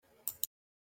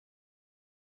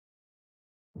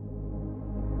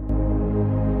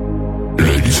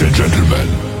and gentlemen,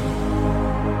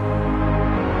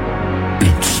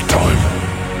 it's time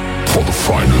for the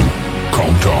final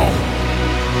countdown.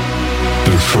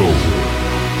 The show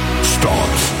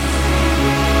starts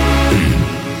in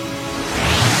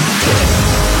 10,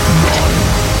 9,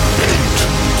 8,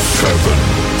 7,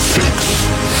 6,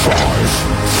 5,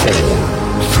 4,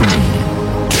 3,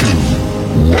 2,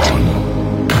 1.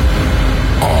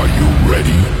 Are you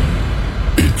ready?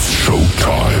 It's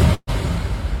showtime.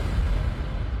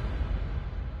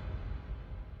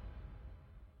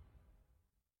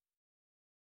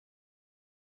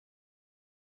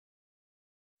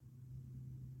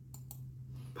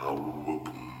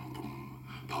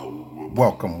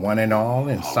 Welcome one and all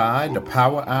inside the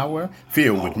Power Hour,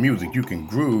 filled with music you can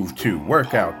groove to,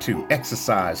 work out to,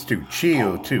 exercise to,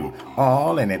 chill to,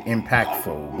 all in an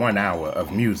impactful 1 hour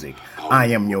of music. I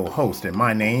am your host and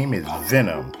my name is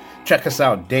Venom. Check us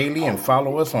out daily and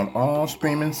follow us on all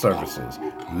streaming services.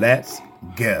 Let's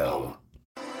go.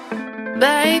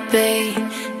 Baby,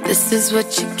 this is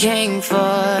what you came for.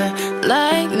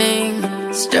 Lightning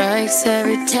strikes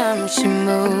every time she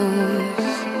moves,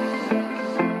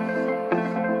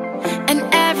 and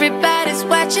everybody's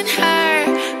watching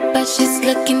her, but she's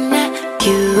looking at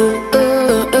you.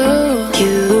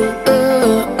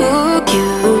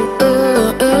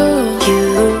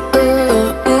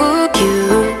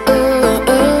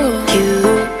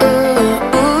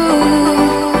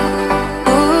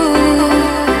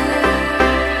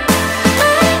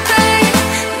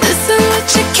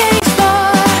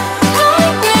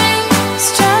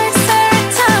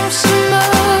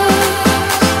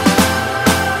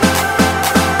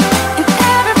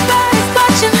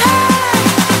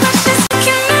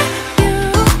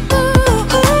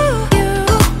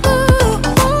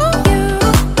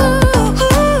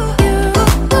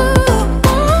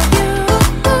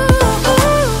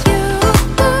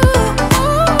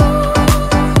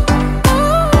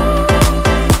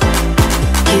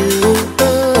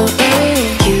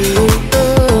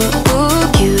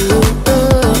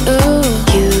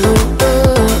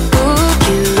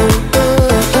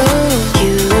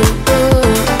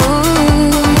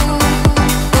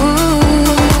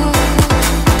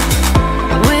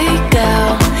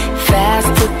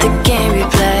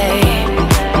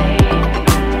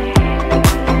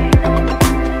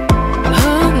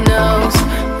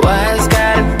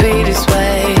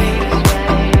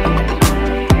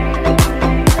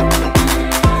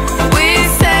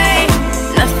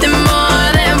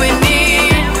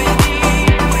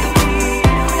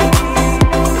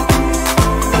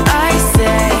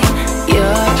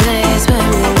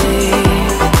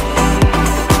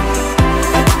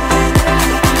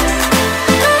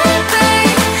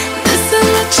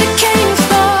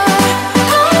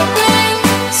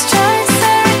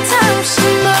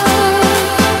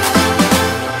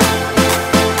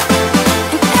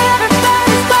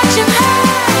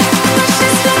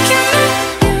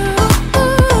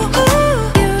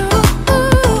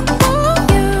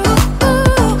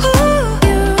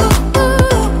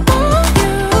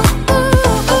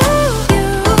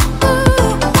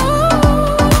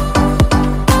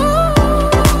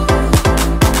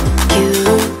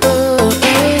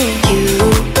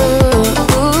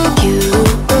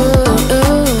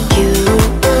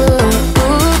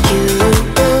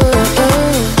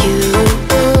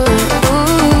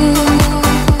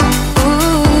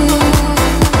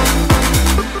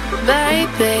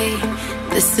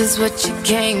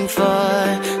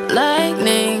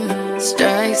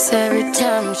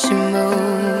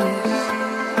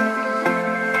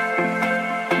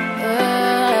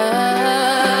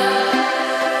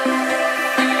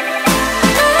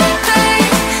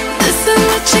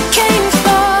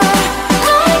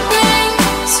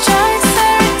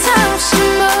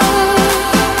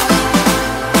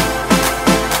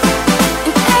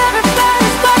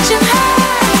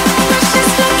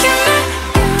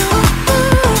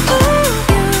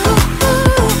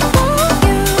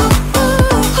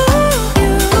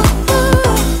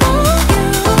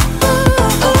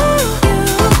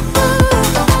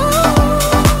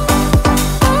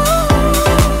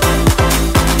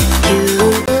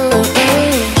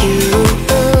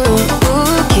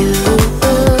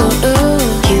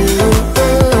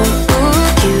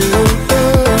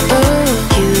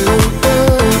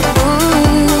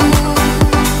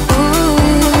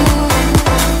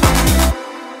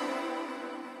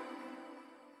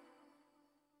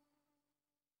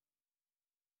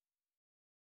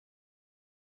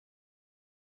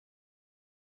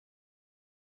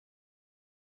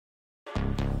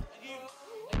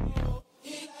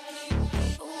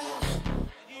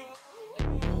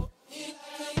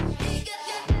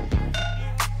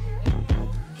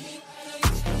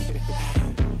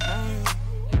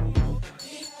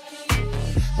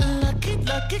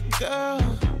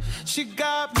 She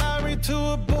got married to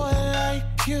a boy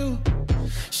like you.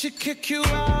 She'd kick you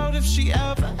out if she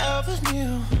ever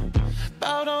knew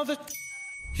about all the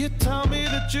you tell me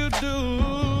that you do.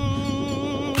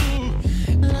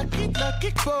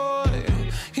 Lucky boy,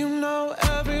 you know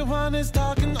everyone is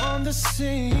talking on the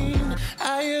scene.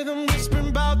 I hear them whispering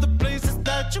about the places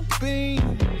that you've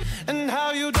been and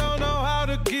how you don't know how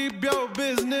to keep your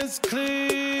business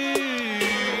clean.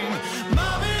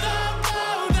 Mommy don't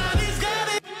know that he's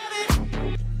getting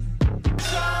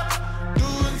shot,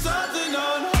 doing something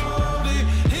unholy.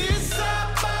 He's sat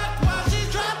back while she's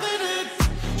dropping it.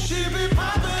 She be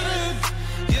popping it,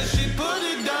 yeah, she put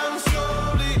it down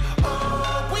slowly.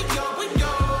 Oh, we go.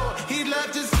 He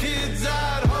left his kids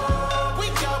at home. We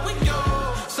go,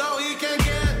 so he can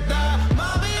get that.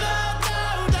 Mommy don't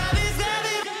know that he's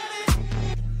getting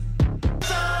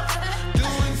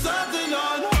doing something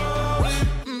unholy.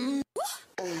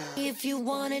 If you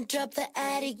wanna drop the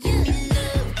attic, give me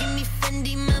love, give me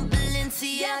Fendi, my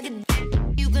Balenciaga.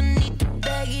 You gon' need to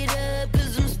bag it up,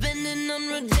 cause I'm spending on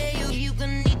Rodeo. You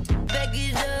gon' need to bag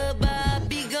it up, I'll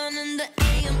be gone in the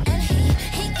AM. And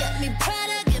he got me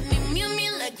Prada, got me Miu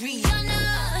Miu like Rihanna.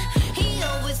 He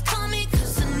always call me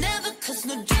cause I never cause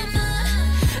no drama.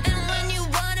 And when you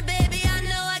want it, baby, I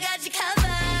know I got you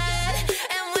covered.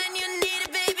 And when you need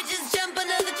it, baby, just jump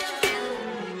another jump.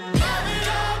 Mommy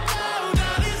don't know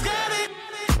that he's getting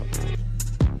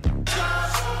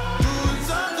doing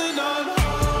something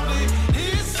unholy.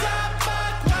 He's sat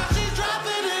back while she's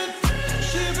dropping it.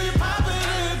 She be popping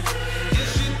it, yeah,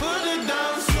 she put it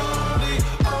down slowly.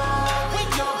 Oh, we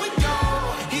go.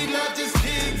 He left his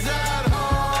kids at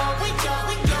home. We go,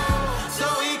 so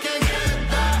he can get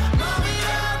that. Mommy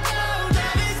don't know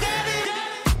that he's getting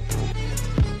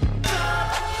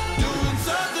doing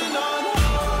something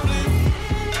unholy.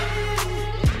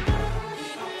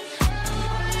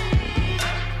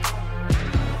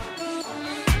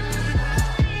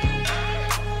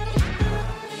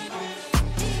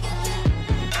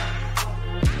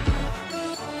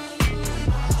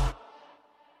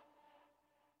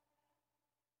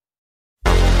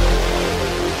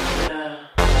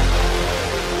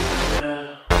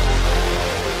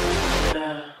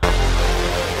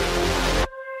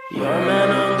 Your man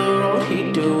on the road,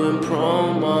 he doing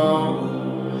promo.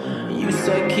 You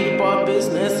said keep our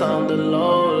business on the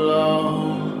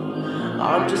low.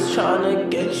 I'm just trying to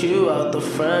get you out the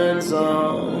friend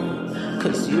zone,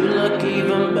 cause you look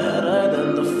even better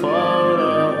than the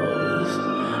photos.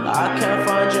 I can't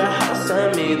find your house,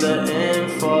 send me the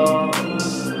info.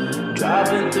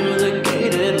 Driving through the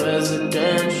gated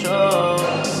residential,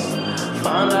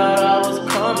 found out I was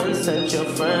coming, sent your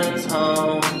friends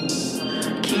home.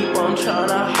 Keep on trying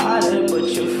to hide it, but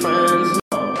your friends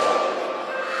know.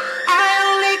 I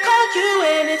only call you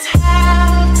when it's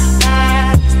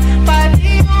half-past, but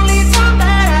the only time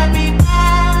that I be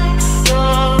by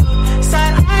your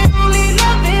side. I only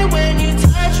love it when you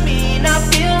touch me, not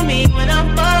feel me when I'm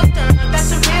fucked up.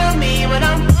 That's a real me. When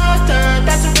I'm fucked up,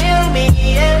 that's a real me,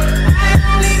 yeah. I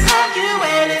only call you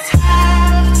when it's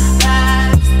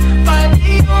half-past, but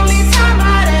the only time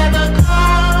I'd ever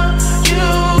call you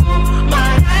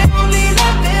mine. I only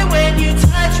love it when you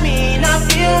touch me, not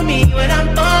feel me when I'm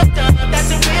fucked up.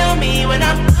 That's a real me. When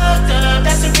I'm fucked up,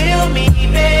 that's a real me,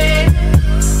 babe.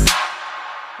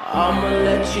 I'ma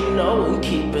let you know and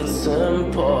keep it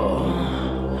simple.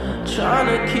 Trying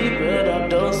to keep it up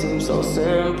don't seem so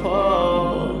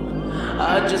simple.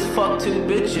 I just fucked 2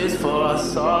 bitches before I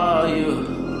saw you,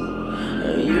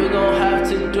 and you gon' have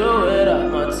to do it at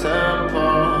my tempo.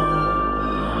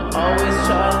 Always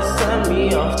try to send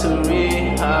me off to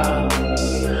rehab.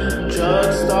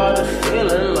 Drugs started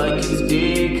feeling like it's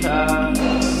decaf.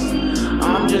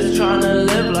 I'm just trying to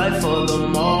live life for the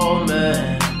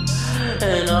moment,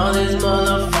 and all these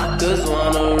motherfuckers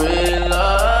wanna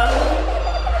relive.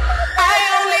 I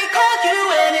only call you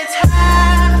when it's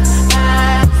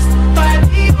half-past, but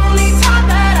the only time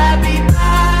that I be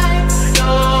by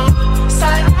your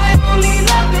side. I only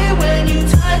love it when you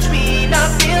touch me, not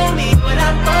feel me when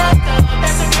I'm fucked up.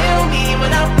 That's a real me.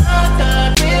 When I'm fucked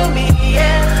up, real me,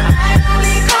 yeah. I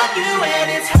only call you when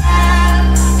it's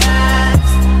half-past,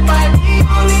 but the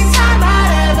only time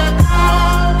I'd ever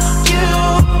call you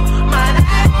mine.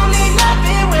 I only love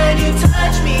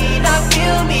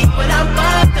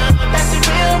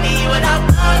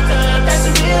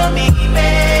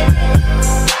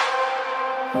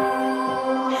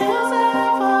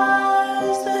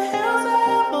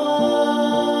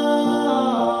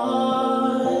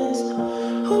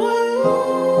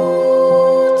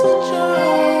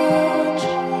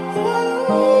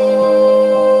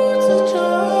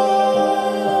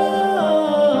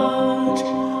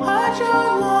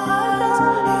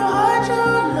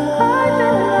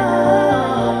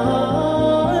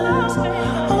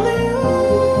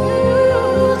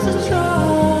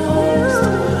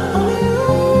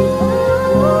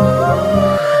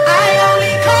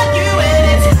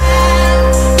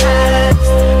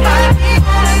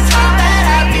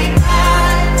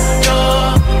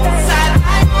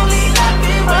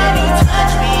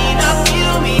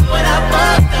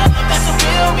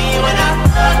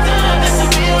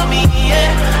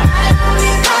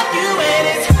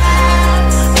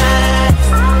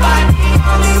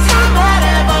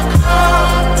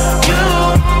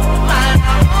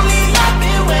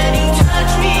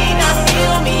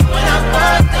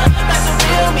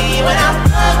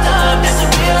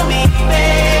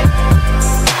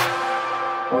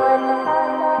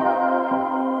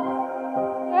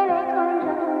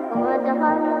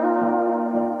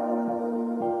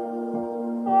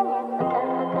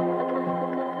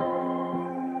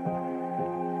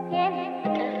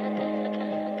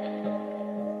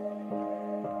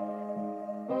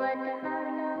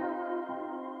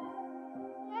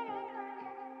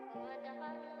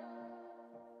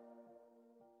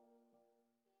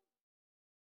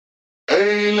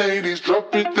Hey ladies,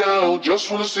 drop it down. Just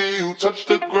wanna see you touch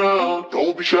the ground.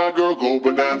 Don't be shy, girl, go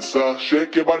bonanza.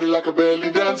 Shake your body like a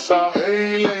belly dancer.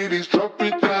 Hey ladies, drop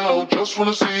it down. Just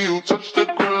wanna see you touch the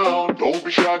ground. Don't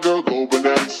be shy, girl, go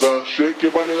bonanza. Shake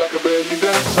your body like a belly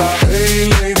dancer. Hey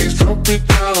ladies, drop it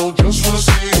down. Just wanna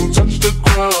see you touch the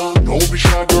ground. Don't be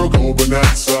shy, girl, go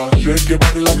bonanza. Shake your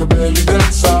body like a belly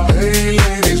dancer. Hey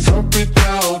ladies, drop it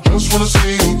down. Just wanna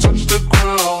see you touch the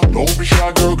ground. Don't be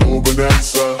shy, girl, go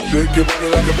bonanza. Shake your body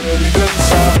like a belly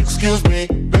dancer. Excuse me,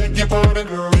 beg your pardon,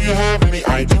 girl. Do you have any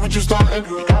idea what you starting?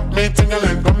 You got me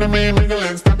tingling, come to me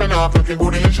mingling, stepping off, looking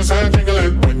bootylicious and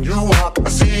jingling. When you walk, I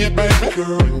see it, baby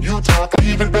girl. When you talk, I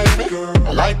leave it, baby girl.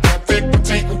 I like that thick,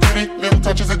 petite, and pretty. Little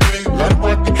touches of ditty, let it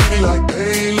work the kitty. Like,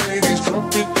 hey ladies,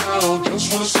 drop it down.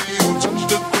 Just wanna see you touch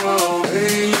the ground.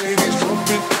 Hey ladies, drop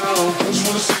it down. Just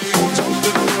wanna see you touch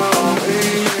the ground.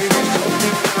 Hey ladies, drop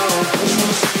it down. Just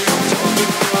wanna see you touch the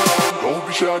ground. Don't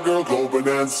be shy, girl, go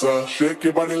bonanza. Shake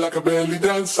your body like a belly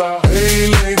dancer. Hey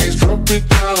ladies, drop it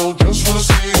down. Just wanna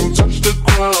see you touch the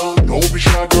ground. Don't be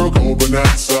shy, girl, go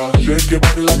bonanza. Shake your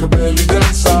body like a belly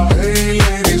dancer. Hey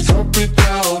ladies, drop it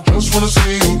down. Just wanna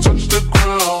see you touch the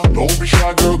ground. Don't be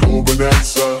shy, girl, go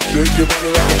bonanza. Shake your body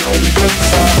like a belly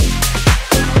dancer.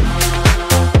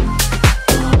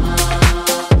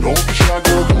 Don't be shy,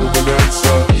 girl, go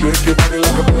bonanza. Shake your body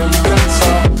like a belly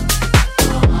dancer.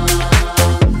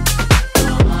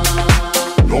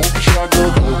 Don't be shy,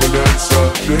 girl, go bonanza.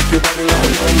 Shake your body like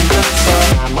a belly dancer.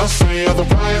 I must say, you're the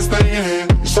brightest thing in here.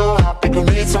 You're so hot, people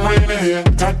need some rain in here.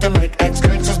 Time to make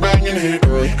ex-gangsters bang in here.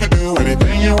 Girl, you could do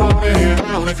anything you want in here.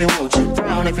 Down if you want to,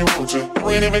 down if you want to. You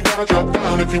ain't even gotta drop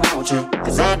down if you want to.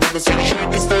 Cause I've never seen you shake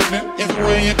and standing. Either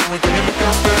way you do it, then you look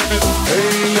outstanding.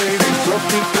 Hey ladies, drop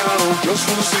it down. Just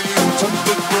wanna see you touch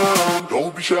the ground.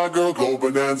 Don't be shy, girl, go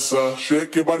bonanza.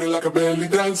 Shake your body like a belly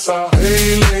dancer.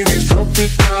 Hey ladies, drop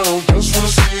it down. Just wanna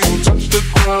see you touch the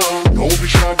ground. Don't be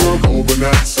shy, girl, go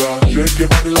bonanza. Shake your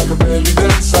body like a belly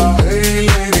dancer. Hey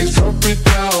ladies, drop it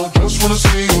down. Just wanna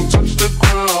see you touch the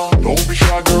ground. Don't be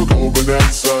shy, girl, go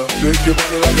bonanza. Shake your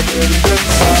body like a belly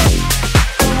dancer.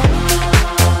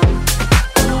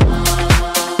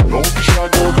 Don't be shy,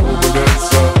 girl, go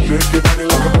bonanza. Shake your body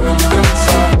like a belly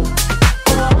dancer.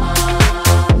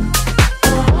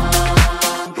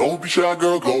 Don't be shy,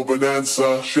 girl, go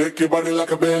bonanza. Shake your body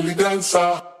like a belly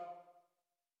dancer.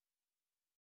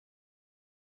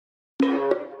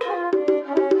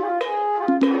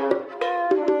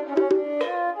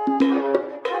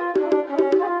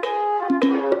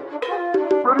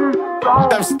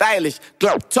 I'm stylish,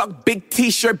 glow, talk big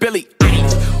t-shirt, Billy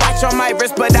Eilish. Watch on my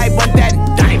wrist, but I want that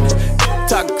diamond.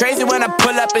 Talk crazy when I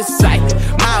pull up in sight.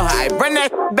 Mile high, run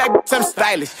that back, I'm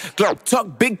stylish. Glow,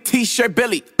 talk big t-shirt,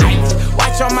 Billy Eilish.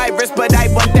 Watch on my wrist, but I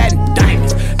want that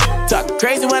diamond. Talk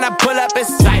crazy when I pull up in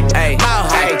sight. Ay, mile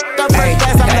high, go first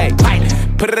class, I'm the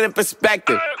pilot. Put it in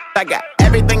perspective. I got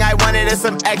everything I wanted and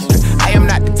some extra. I am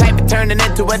not the type of turning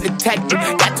into a detective.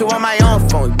 Got two on my own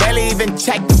phone, barely even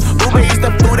checked them. Uber eats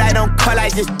the food I don't call, I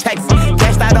just text it.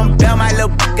 Cashed out on bail, my little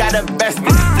got invested.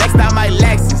 Flexed out my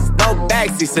Lexus, no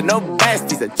backseat, so no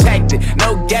besties. I checked it,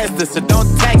 no guest list, so don't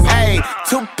text. Hey,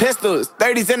 2 pistols,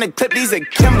 30s in the clip, these are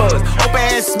Kimbos. Open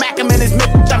hand, smack him in his mid,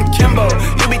 I'm Kimbo.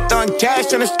 You be throwing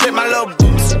cash on the strip, my little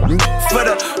boots. For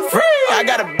the free, I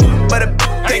got a but a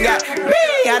they got me.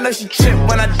 I know she trip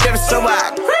when I dip, so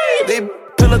I agree. They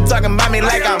pillow talking about me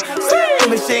like I'm free,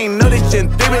 but she ain't know this shit.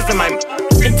 3 weeks in my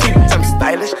teeth, I'm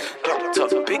stylish.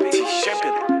 Talk big t-shirt,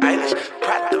 Billy Eilish.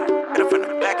 Prado, in front of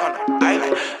the back on the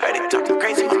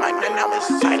and I'm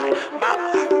excited.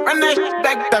 Run that shit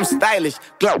back, I'm stylish.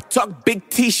 Glow, talk big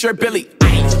t-shirt, Billy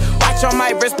Eilish. Watch on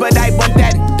my wrist, but I want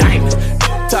that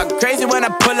diamond. Talk crazy when I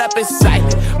pull up in sight.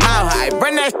 Mile high,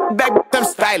 run that shit back, I'm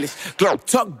stylish. Glow,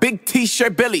 talk big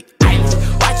t-shirt, Billy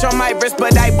Eilish. Watch on my wrist,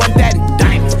 but I want that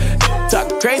diamond.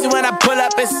 Talk crazy when I pull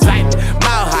up in sight.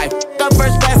 Mile high, up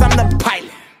first class, I'm the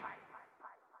pilot.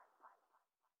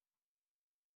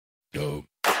 Dope.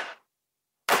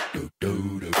 Do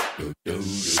do do do do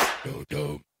do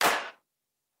do.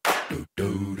 Do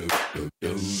do do do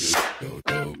do do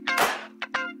do.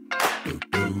 Do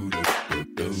do do do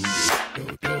do do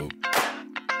do.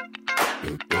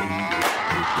 Do do.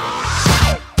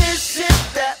 This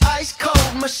is that ice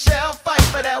cold Michelle fight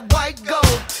for that white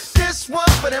gold. This one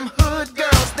for them hood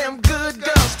girls, them good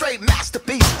girls, straight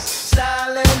masterpieces.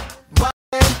 Styling,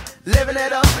 wildin', living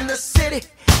it up in the city.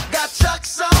 Got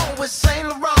Chuck's on with Saint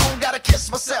Laurent. Gotta kiss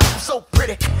myself, I'm so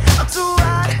pretty. I'm too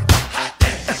hot.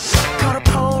 Call the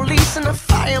police and the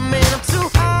fireman. I'm too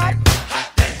hot.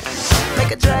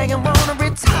 Make a dragon wanna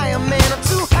retire, man. I'm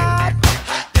too hot.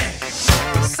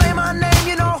 Say my name,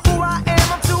 you know who I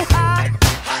am. I'm too hot.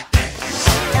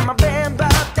 And my band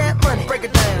bought that money. Break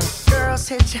it down. Girls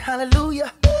hit you,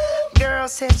 hallelujah.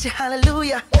 Girls hit you,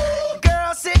 hallelujah.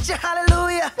 Girls hit you,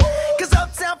 hallelujah. Cause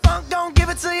Uptown Funk don't give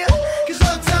it to you. Cause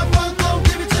Uptown Funk don't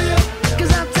give it to you.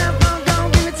 Cause Uptown Funk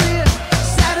don't give it to you.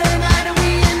 Saturday night and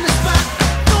we in the spot.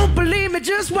 Don't believe me,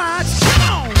 just watch. Come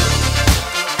on.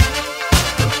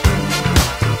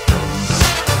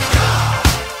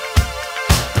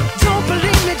 Don't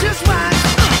believe me, just watch.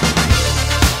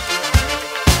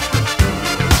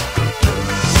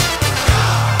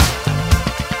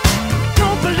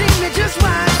 Don't believe me, just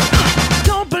watch.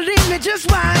 Don't believe me, just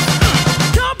watch.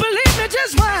 Don't believe me,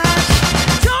 just watch.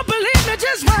 Don't believe me,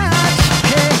 just watch.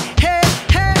 Hey, hey,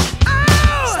 hey,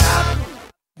 oh! Stop.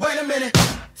 Wait a minute.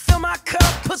 Fill my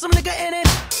cup, put some nigga in it.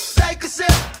 Take a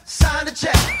sip, sign the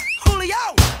check.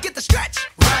 Julio, get the stretch.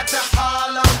 Right to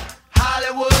Harlem,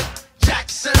 Hollywood,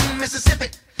 Jackson, Mississippi.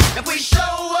 If we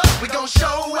show up, we gon'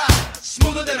 show out.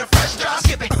 Smoother than a fresh drop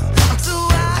skipping. I'm too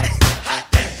hot.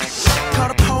 Call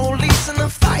the police and the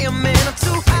fireman. I'm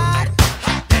too hot.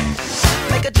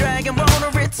 Make a dragon wanna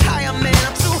retire, man.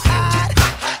 I'm too hot.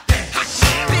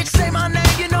 Bitch, say my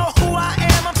name, you know who I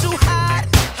am. I'm too hot.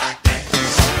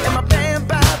 And my band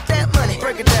bought that money.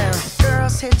 Break it down.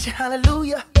 Girls hit you,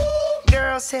 hallelujah.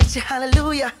 Girls hit you,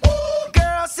 hallelujah.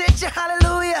 Girls hit you,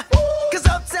 hallelujah. Cause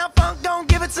Uptown Funk don't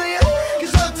give it to you.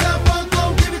 Cause Uptown Funk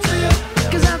don't give it to you.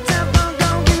 Cause Uptown Funk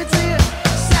don't give it to you.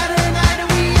 Saturday night and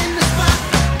we in the spot.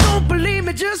 Don't believe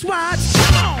me, just watch.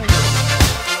 Come on.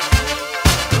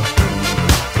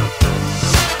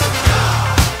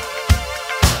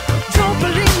 Don't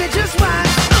believe me, just watch.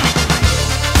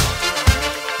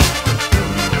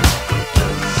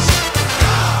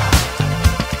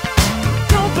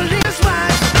 Don't believe, just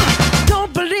watch.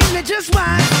 Don't believe me, just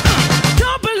watch.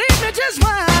 Don't believe me, just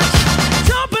watch.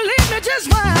 Don't believe me, just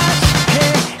watch.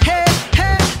 Hey, hey,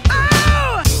 hey,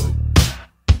 oh!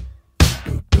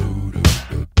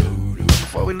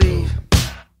 Before we leave,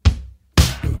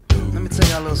 let me tell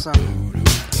y'all a little something.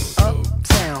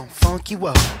 Uptown, funk you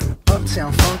up.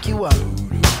 Uptown, funk you up.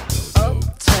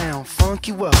 Uptown, funk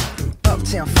you up.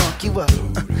 Uptown, funk you up.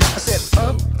 I said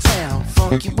uptown,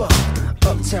 funk you up.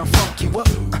 Uptown, funk you up.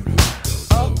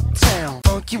 Uptown,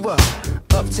 funk you up.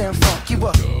 Uptown, funk you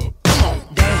up. Come on,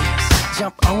 dance,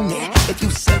 jump on it. If you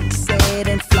sexed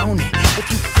and flown it. If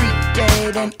you freak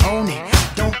dead and own it.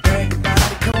 Don't brag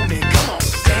about it, come in. Come on,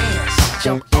 dance,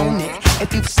 jump on it.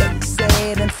 If you sexed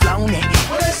and flown it.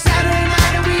 Well, it's Saturday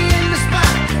night and we in the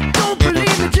spot. Don't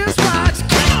believe it, just watch.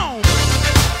 Come on.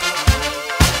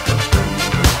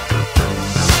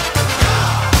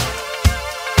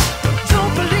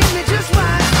 Don't believe me, just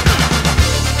watch.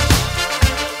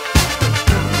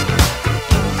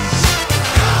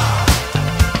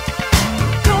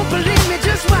 Don't believe me,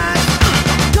 just watch.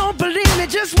 Don't believe me,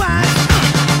 just watch.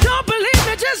 Don't believe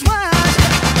me, just watch.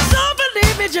 Don't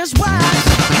believe me, just watch.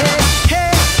 Hey,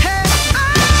 hey, hey,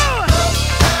 oh!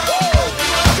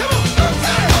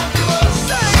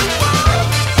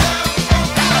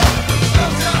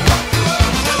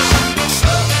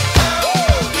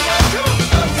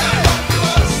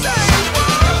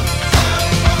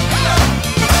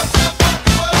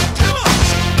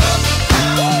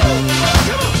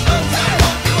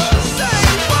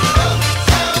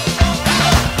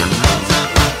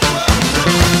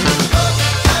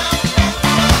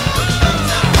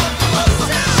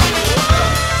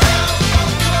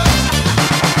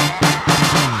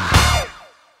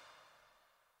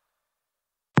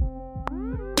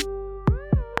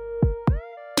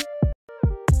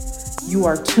 You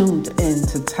are tuned in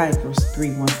to Tigers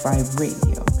 315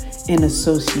 Radio in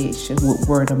association with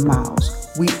Word of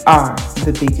Mouth. We are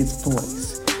the biggest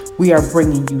voice. We are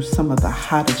bringing you some of the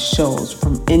hottest shows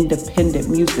from independent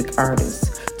music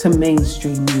artists to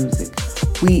mainstream music.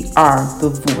 We are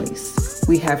the voice.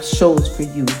 We have shows for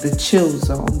you, the Chill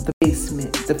Zone, the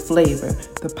Basement, the Flavor,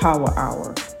 the Power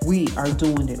Hour. We are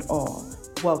doing it all.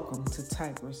 Welcome to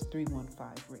Tigers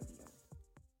 315 Radio.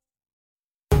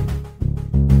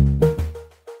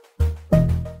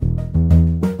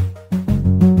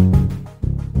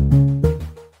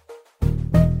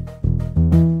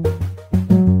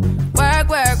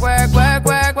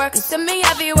 You see me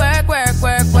heavy work.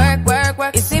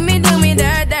 You see me do me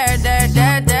dirt.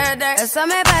 There's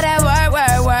something about that work.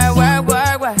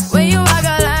 When you walk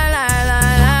a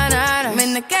line. I'm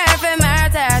in the cafe, my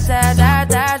ta.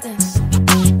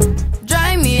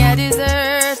 Drive me a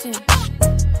deserting.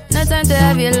 No time to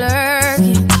have you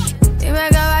lurking. You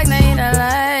make a like, now you don't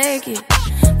like it.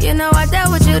 You know I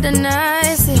dealt with you the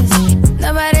nicest.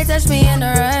 Nobody touched me in the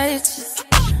righteous.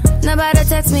 Nobody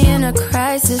text me in a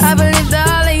crisis. I believed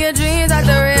all of your dreams are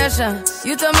duration.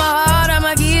 You took my heart, all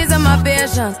my keys, and my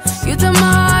patience. You took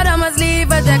my heart, I must leave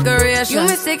a decoration. You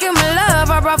mistaken my love,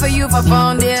 I brought for you for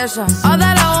foundation. All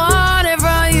that I wanted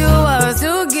from you was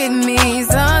to give me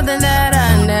something that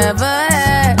I never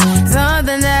had,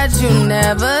 something that you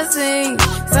never seen,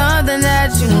 something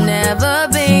that you never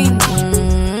been.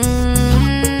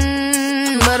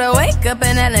 But I wake up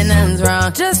and hell nothing's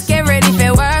wrong. Just get ready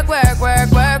for work.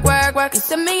 You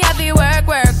see me heavy work.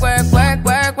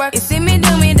 You see me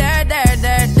do me dirt.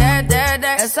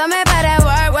 There's something about that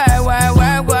work.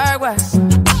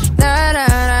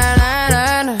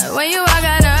 When you walk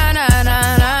out,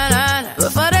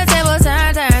 before the table turn.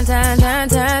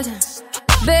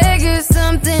 Beg you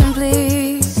something,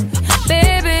 please.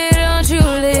 Baby, don't you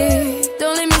leave.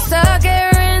 Don't leave me stuck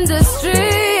here in the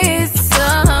streets.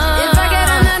 If I get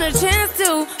another chance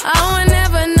to, I would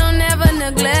never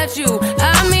neglect you.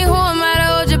 I mean, who am I to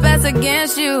hold your best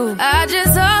against you? I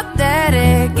just hope that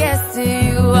it gets to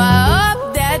you. I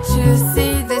hope that you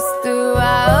see this through. I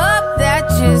hope that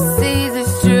you see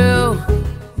this true.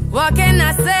 What can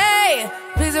I say?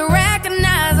 Please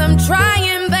recognize I'm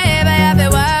trying, baby. I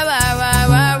feel work.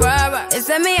 It's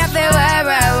me, I feel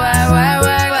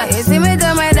work. You see me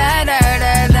do my da.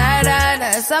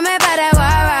 Something about that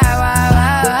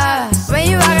work. When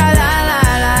you walk out,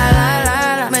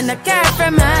 la. When the cat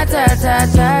from my ta.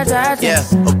 Yeah,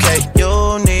 okay,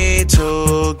 you need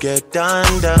to get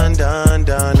done.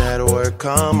 That work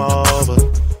come over.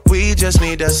 We just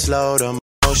need to slow the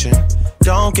motion.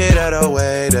 Don't get out of the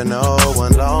way to no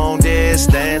one. Long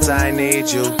distance, I need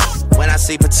you. When I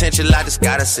see potential, I just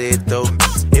gotta see it through.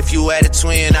 If you had a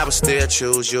twin, I would still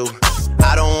choose you.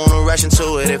 I don't wanna rush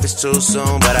into it if it's too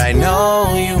soon, but I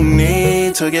know you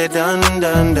need to get done.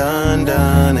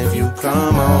 If you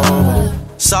come over,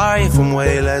 sorry if I'm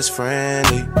way less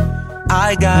friendly.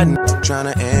 I got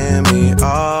tryna end me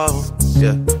off.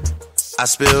 Yeah. I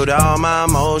spilled all my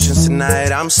emotions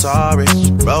tonight, I'm sorry.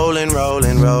 Rolling.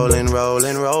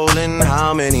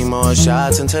 How many more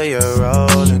shots until you're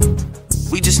rolling?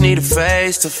 We just need a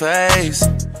face to face.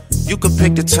 You could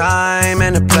pick the time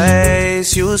and the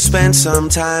place. You'll spend some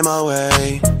time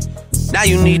away. Now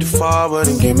you need to forward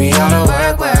and give me all the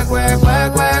work.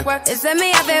 It's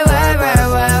me, I feel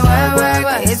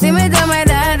work. You see me do my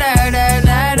da.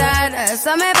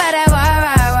 Something about that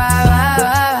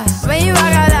work. When you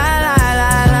walk out,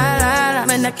 la.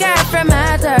 When the cat from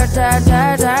my ta.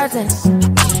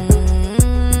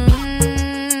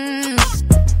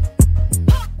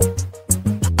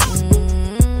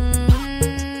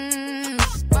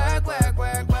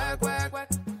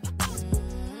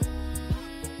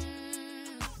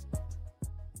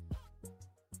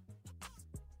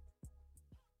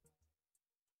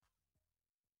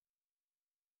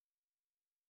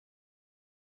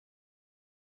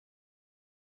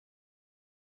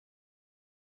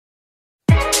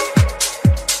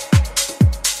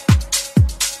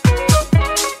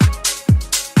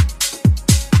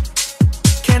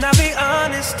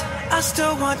 I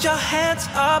still want your hands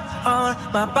up on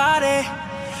my body.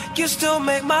 You still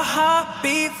make my heart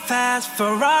beat fast.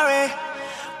 Ferrari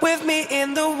with me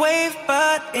in the wave,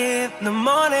 but in the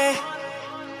morning.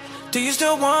 Do you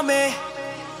still want me?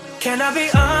 Can I be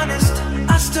honest?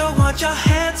 I still want your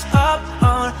hands up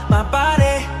on my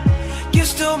body. You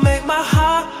still make my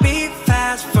heart beat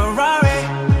fast. Ferrari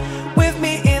with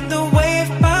me in the wave,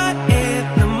 but in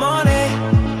the morning.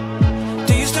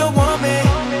 Do you still want me?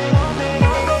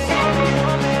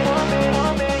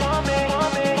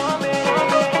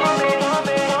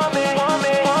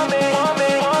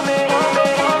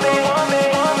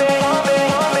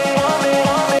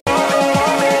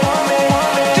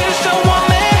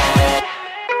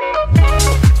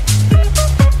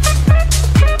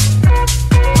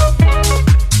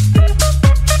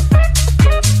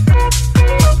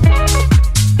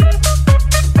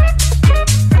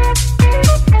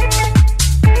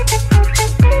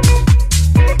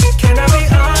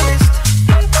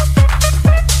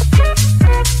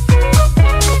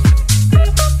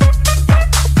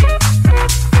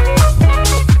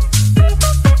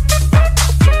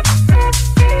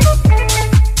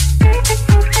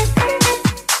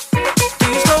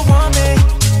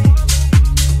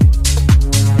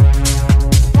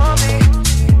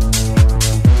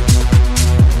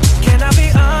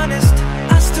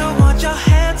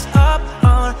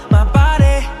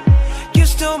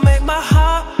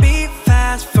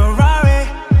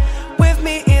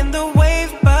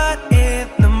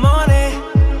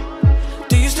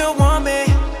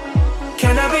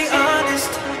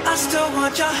 still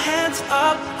want your hands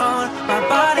up on my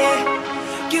body.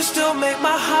 You still make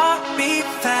my heart beat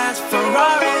fast.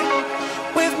 Ferrari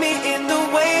with me in the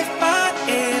wave, but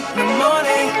in the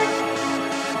morning.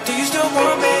 Do you still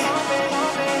want me?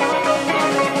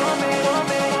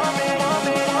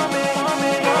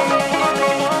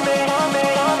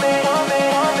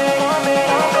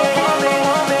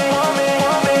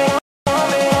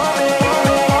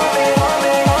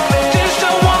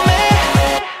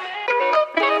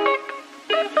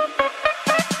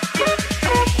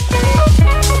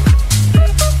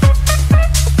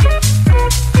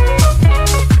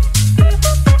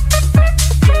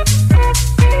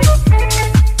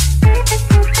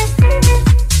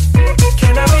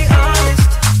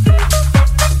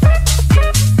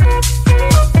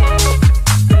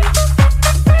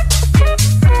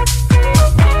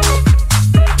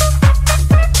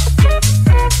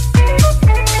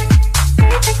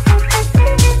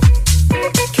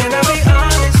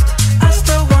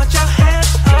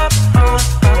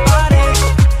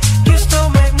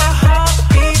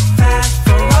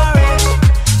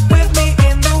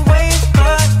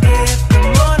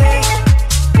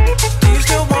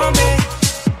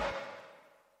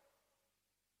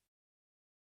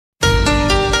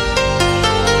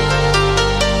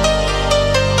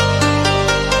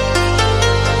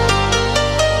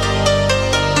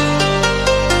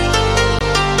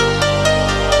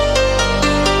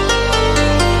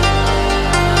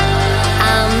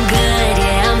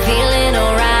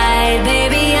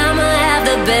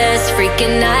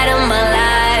 Night of my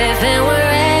life, and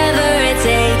wherever it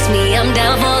takes me, I'm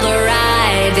down for the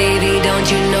ride. Baby, don't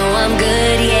you know I'm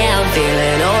good? Yeah, I'm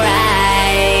feeling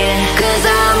alright. 'Cause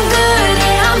I'm good,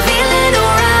 yeah, I'm feeling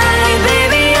alright.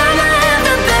 Baby, I'ma have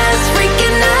the best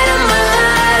freaking night of my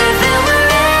life, and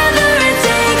wherever it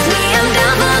takes me, I'm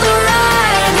down for the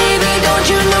ride. Baby, don't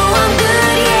you know I'm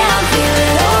good? Yeah, I'm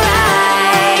feeling alright.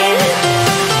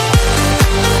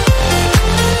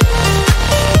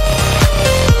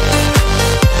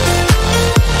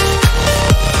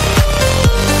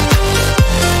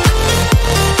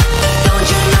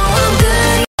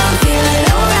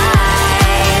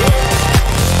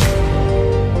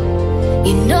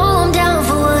 You know I'm down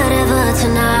for whatever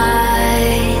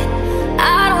tonight.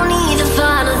 I don't need the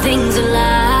final things in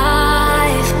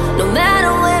life. No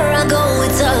matter where I go,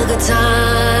 it's a good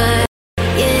time.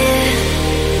 Yeah.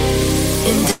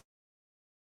 And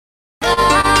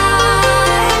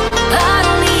I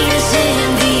don't need to sit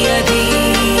in VIP.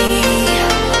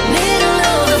 Middle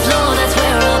of the floor, that's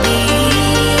where I'll be.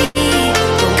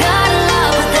 Don't got a lot,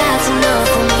 but that's enough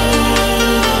for me.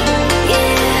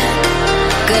 Yeah.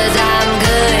 'Cause I'm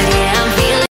good, yeah, I'm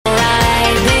feeling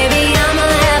alright. Baby, I'ma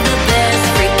have the best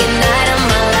freaking night of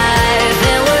my life,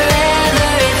 and wherever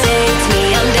it takes me,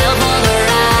 I'm down for the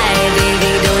ride.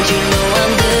 Baby, don't you know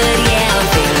I'm good? Yeah, I'm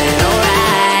feeling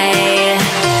alright.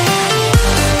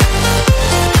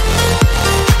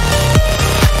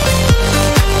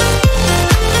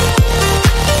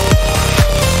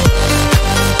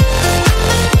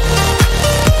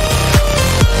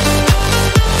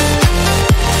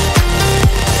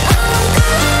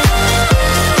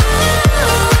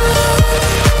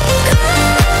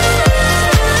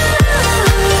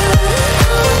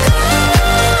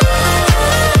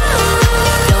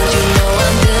 Don't you know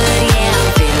I'm good? Yeah, I'm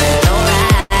feeling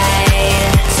alright.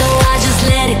 So I just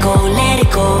let it go, let it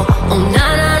go. Oh na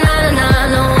na na na na,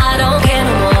 no I don't care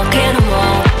no more, care no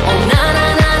more. Oh na na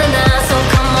na na na, so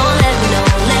come on, let me know,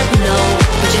 let me know.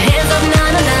 Put your hands up, na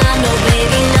na na, no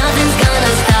baby, nothing's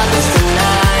gonna stop us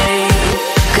tonight.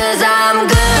 'Cause I'm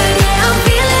good, yeah, I'm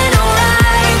feeling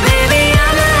alright. Baby,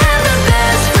 I'ma have the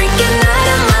best freaking night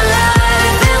of my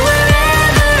life, and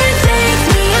wherever it takes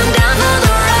me, I'm down for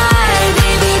the ride.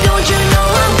 Baby, don't you know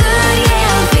I'm good?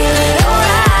 Yeah, I'm feeling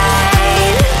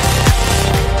alright.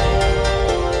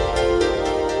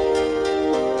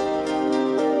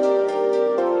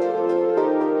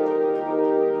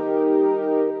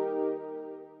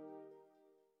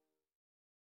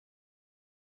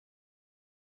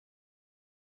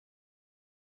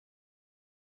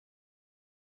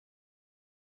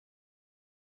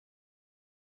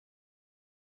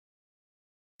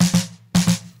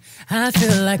 I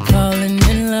feel like falling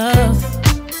in love.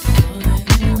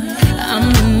 I'm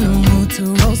in the mood to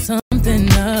roll something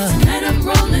up. Tonight I'm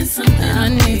rolling something. I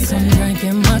need some drink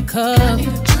in my cup.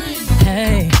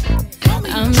 Hey,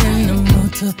 I'm in the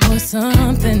mood to pour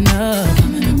something up.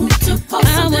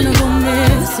 I wanna go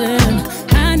missing.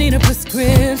 I need a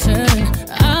prescription.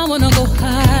 I wanna go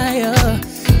higher.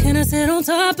 Can I sit on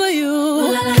top of you?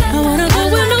 I wanna go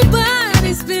where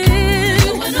nobody's been.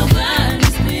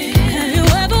 Have you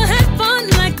ever had fun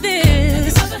like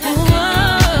this? I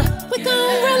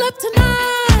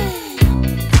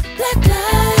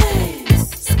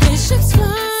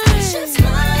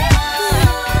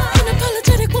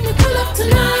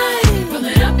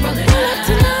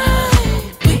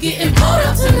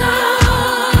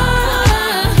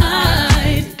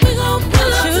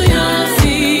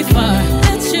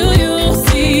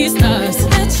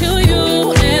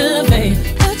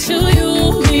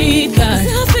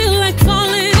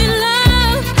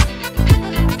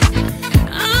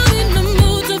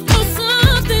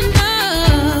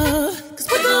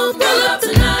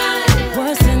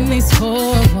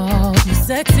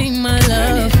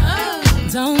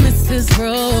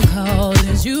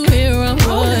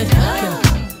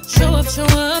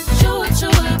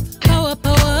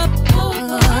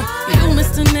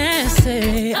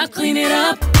clean it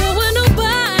up. Go where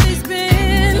nobody's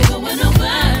been. Go where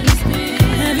nobody's been.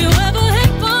 Have you ever had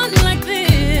fun like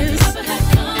this? Ever had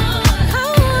fun? I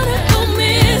wanna go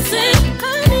missing. I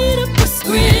need a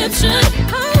prescription.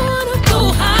 I wanna go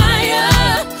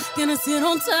higher. Gonna sit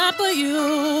on top of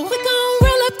you. We gon'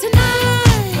 roll up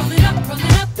tonight. Roll it up,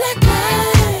 black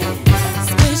lights.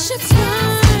 Spaceships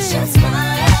fly. Spaceships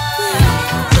fly.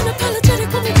 Unapologetic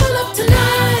when we pull up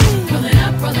tonight. Roll it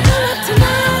up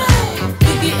tonight.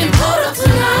 We getting pulled up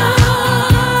tonight.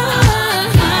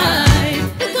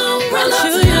 We gon' roll up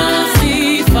tonight. You'll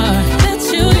see fire. Bet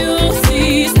you'll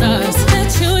see stars.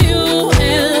 Bet you'll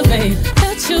elevate.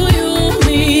 Bet you'll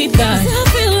meet God. I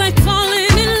feel like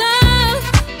falling in love.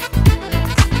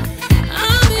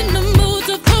 I'm in the mood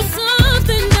to pull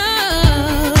something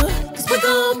up. 'Cause we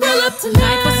gon' roll up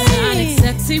tonight. Hypersonic,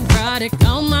 sexy, erotic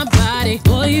on my body.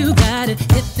 Boy, you got it.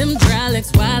 Hit them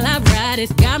drylicks while I ride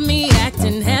it. Got me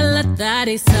acting hella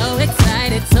thotty. So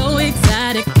excited, so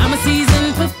exotic. I'm a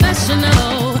seasoned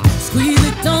professional. Squeeze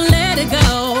it, don't let it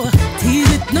go.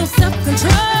 Tease it, no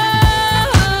self-control.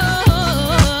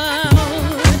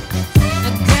 I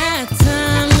got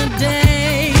time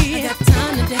today. I got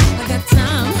time today. I got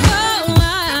time. Oh, I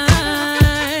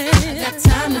got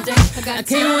time today. I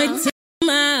can't wait to come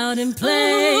out and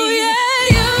play. Ooh,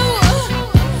 yeah, you.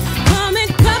 Come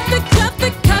and cup it,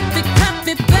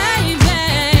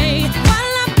 baby.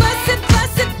 While I bust it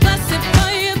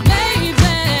for you, baby.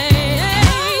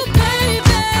 Oh,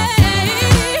 baby.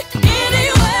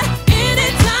 Anywhere,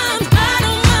 anytime, I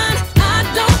don't mind.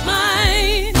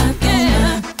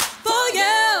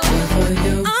 Yeah, for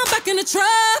you. I'm back in the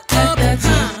truck.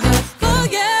 For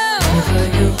you.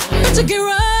 Let you get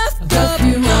rough. For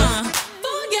you.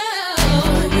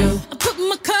 I put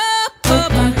my cup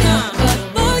up.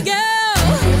 For you.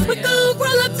 We gon'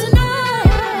 roll up tonight.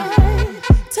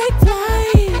 Take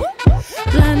flight.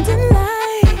 Blinding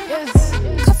light.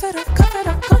 Cuff it up.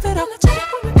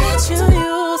 Bet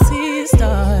you'll see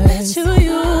stars. Bet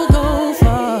you'll go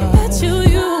far. Bet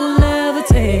you'll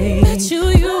levitate. Bet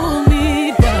you'll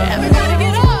meet God. Everybody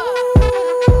get up.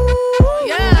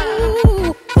 Yeah.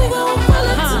 We gon' roll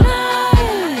up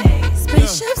tonight.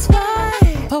 Spaceships fly.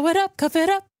 Pull it up, cuff it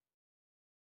up.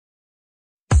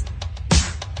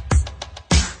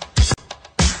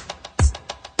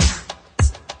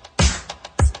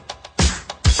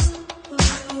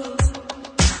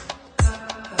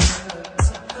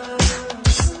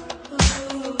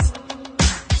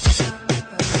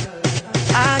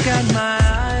 I got my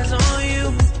eyes on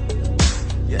you.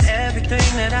 You're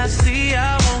everything that I see.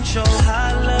 I want your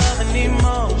high love and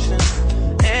emotion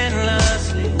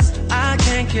endlessly. I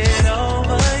can't get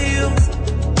over you.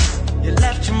 You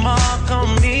left your mark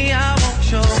on me. I want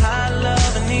your high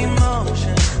love and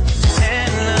emotion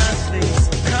endlessly.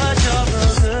 'Cause you're a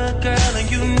good girl and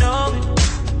you know it.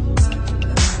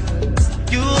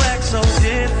 You act so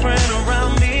different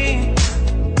around me.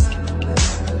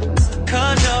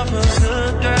 'Cause you're a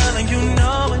good girl and you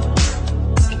know it.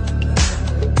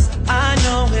 I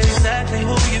know exactly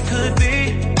who you could be.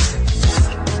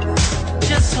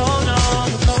 Just hold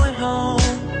on, we're going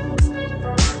home.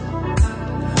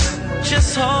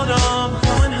 Just hold on, we're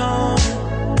going home.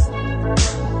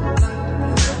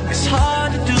 It's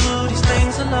hard to do these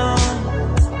things alone.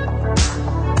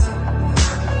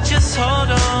 Just hold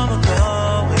on, we're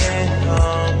going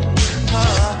home.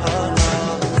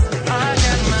 I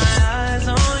got my eyes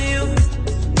on you.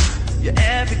 You're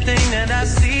everything that I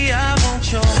see. I want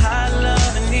your high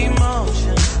love and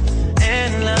emotion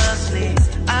endlessly.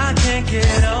 I can't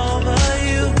get over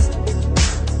you.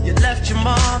 You left your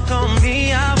mark on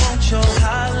me. I want your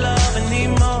high love and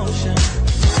emotion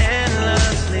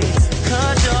endlessly.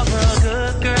 'Cause you're a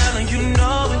good girl and you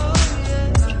know it.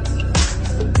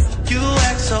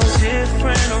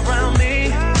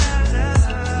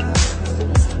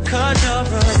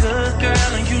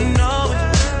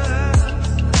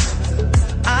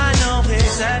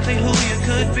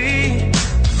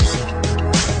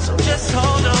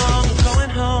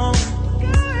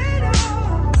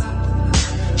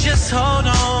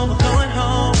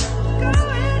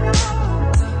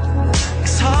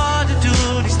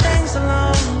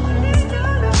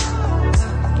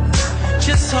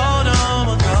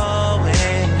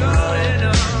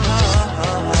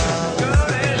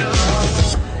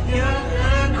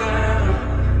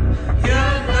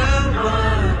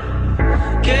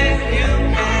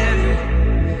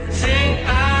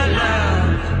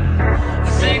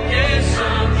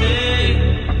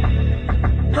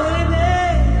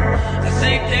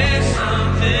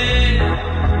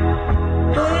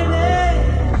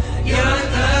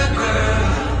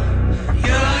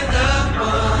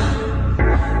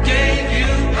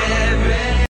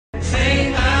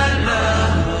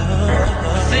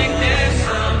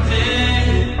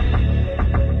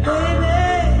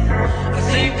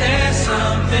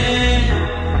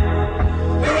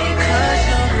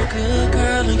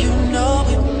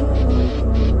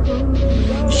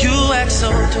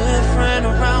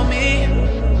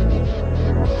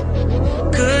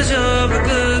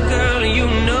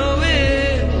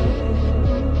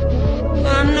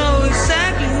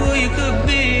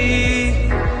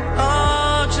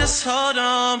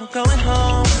 going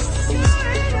home.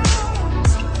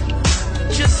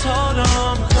 Just hold on,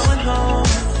 I'm going home.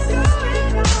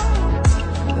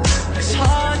 It's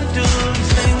hard to do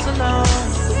these things alone.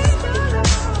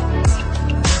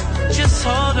 Just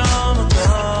hold on, I'm going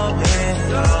home.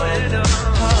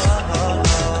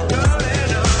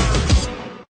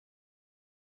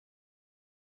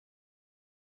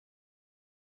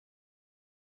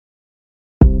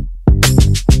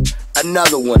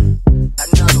 Another one.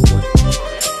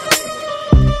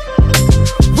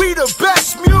 We the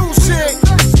best music.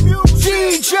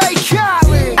 DJ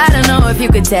Khaled. I don't know if you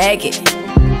could take it.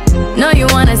 No, you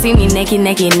wanna see me naked,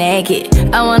 naked, naked.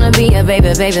 I wanna be a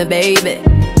baby, baby, baby.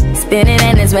 Spinning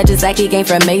in his red just like he came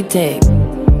from Maytag.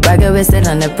 Rocket with it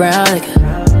on the brown liquor.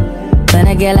 When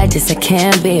I get like this, I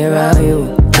can't be around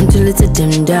you. I'm too little to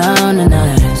dim down the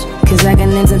notch. Cause I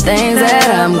can into things that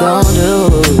I'm gon'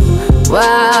 do.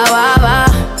 Wow, wow, wow.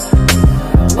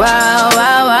 Wow,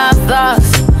 wow, wow,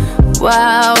 thoughts.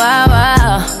 Wow, wow,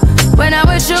 wow. When I'm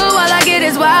with you, all I get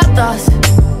is wild thoughts.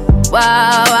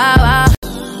 Wow, wow, wow.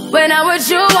 When I'm with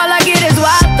you, all I get is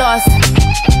wild thoughts.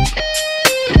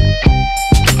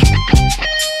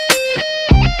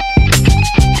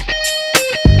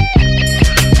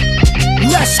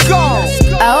 Let's go.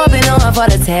 I hope you know I'm for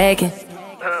the taking.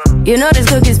 You know this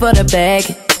cookie's for the bag.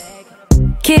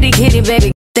 Kitty, kitty,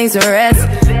 baby, things to rest.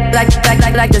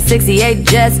 Like the 68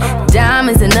 Jets.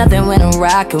 Diamonds are nothing when I'm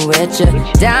rocking with ya.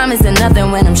 Diamonds are nothing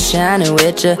when I'm shining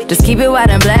with ya. Just keep it white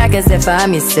and black as if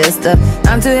I'm your sister.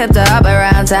 I'm too hip to hop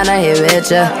around town to hit with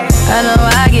ya. I know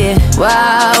I get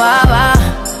wow, wow, wow.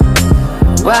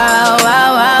 Wow,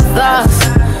 wow, wow,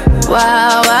 thoughts.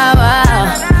 Wow, wow,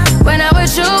 wow. When I'm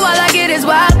with you, all I get is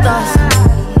wild thoughts.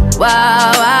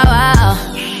 Wow, wow, wow.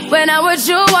 When I'm with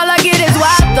you, all I get is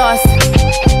wild thoughts.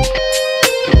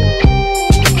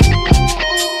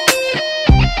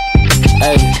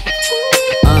 Hey,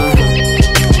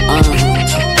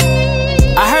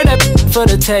 I heard that for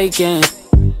the taking.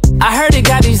 I heard it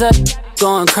got these up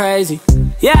going crazy.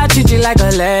 Yeah, I treat you like a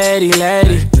lady,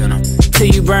 lady. Till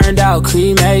you burned out,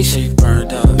 cremation.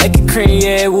 Make it cream,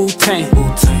 yeah, Wu-Tang.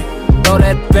 Throw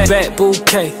that back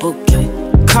bouquet.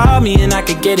 Call me and I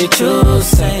could get it, you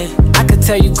say. I could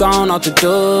tell you gone off the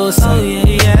door. Oh, yeah,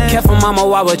 yeah. Careful, mama,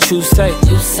 why what you say?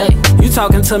 You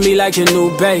talking to me like your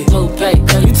new babe.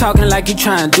 You talking like you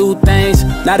trying to do things.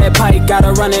 Now that pipe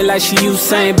gotta run it like she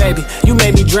Usain, baby. You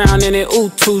made me drown in it, ooh,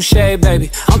 touche,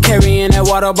 baby. I'm carrying that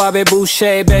water, Bobby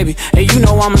Boucher, baby. And you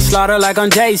know I'ma slaughter like I'm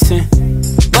Jason.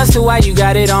 Busted, why you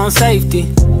got it on safety?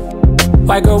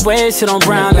 White girl wear shit on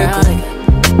brown liquor.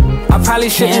 I probably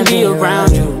shouldn't be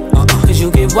around you. Cause you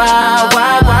get wild,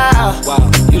 wild,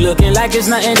 wild. You looking like it's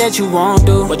nothing that you won't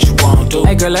do. What you won't do?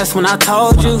 Hey girl, that's when I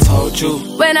told you.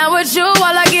 When I'm with you, all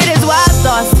I get is wild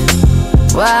thoughts.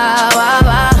 Wow, wow,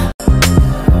 wow.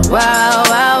 Wow,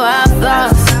 wow, wow,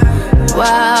 thoughts.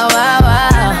 Wow, wow,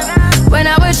 wow. When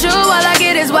I'm with you, all I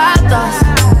get is wild thoughts.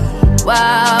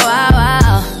 Wow, wow,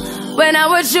 wow. When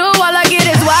I'm with you, all I get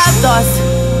is wild thoughts.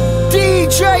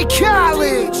 DJ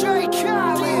Khaled.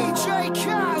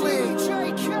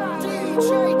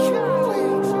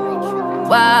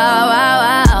 Wow, wow,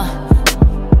 wow.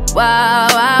 Wow,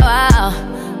 wow,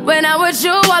 wow. When I'm with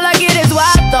you, all I get is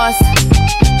wild thoughts.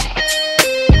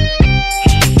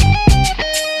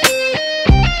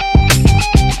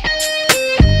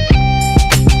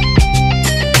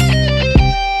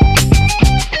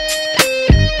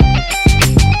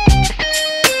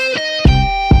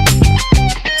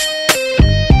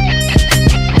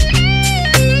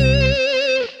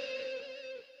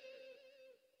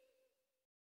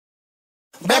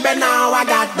 Baby, now I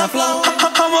got the flow.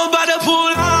 I'm about to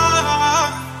pull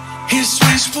up. His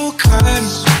wishful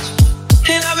curtains.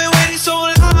 And I've been waiting so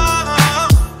long.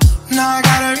 Now I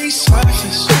gotta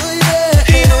resurface.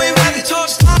 You know we about to talk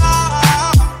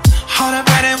stop. All the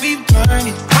bright and we burn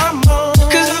it.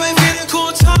 Cause I've been feeling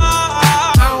cool talk.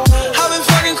 I've been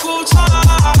fucking cool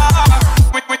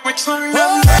talk. Wait, turn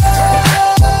up.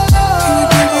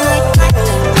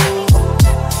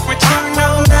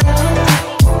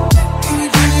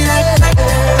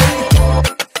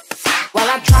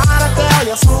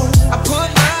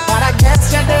 But I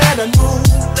guess you didn't know.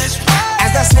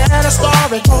 As I said, the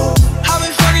story goes, I've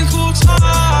been fucking cool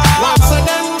talk. once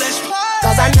again,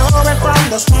 cause I know it from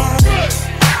the start.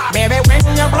 Baby, when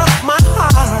you broke my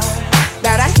heart,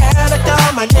 that I had to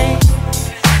come again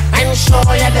and show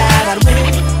you that I'd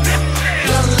win.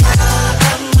 You lied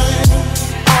to me.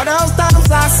 All those times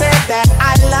I said that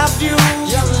I loved you.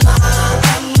 You lied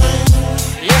to me.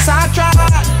 Yes, I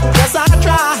tried. Yes, I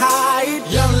tried.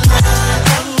 You lied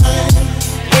to me.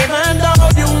 Even though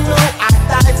you know I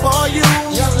died for you.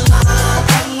 You lied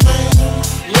to me.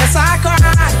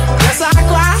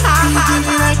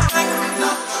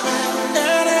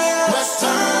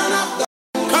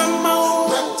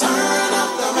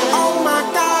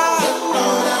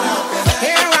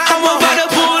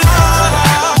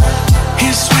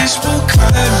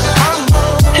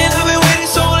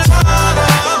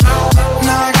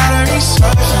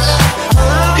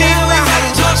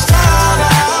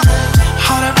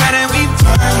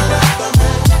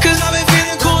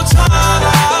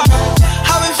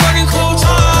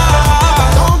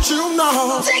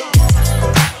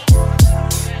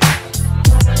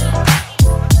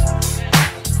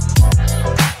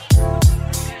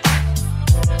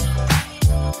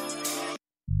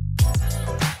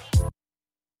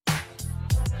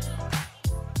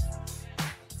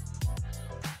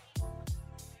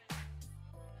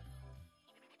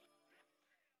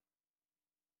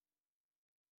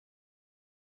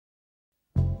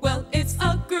 Well, it's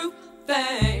a groove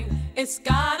thing. It's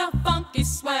got a funky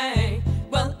swing.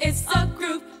 Well, it's a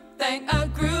groove thing, a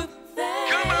groove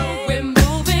thing. Come on. We're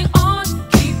moving on,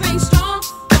 keeping strong.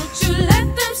 Don't you let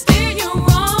them steer you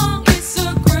wrong. It's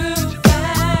a groove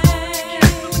thing.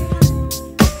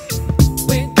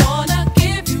 We're gonna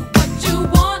give you what you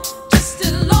want, just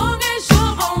as long as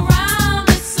you're around.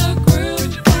 It's a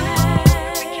groove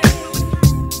thing.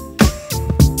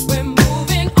 We're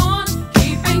moving on,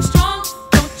 keeping strong.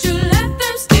 Don't you let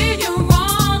them steer you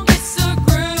wrong. It's a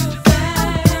groove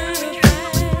thing.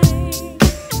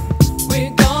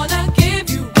 We're gonna give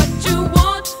you what you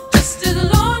want, just as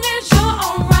long as you're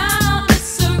around.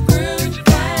 It's a groove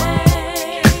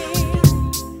thing.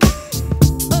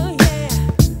 Oh yeah,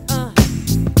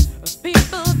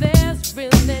 people, there's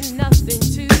really nothing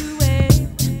to it.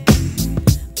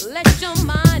 Let your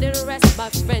mind rest, my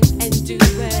friend, and do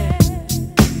it.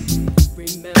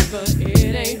 Remember,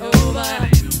 it ain't over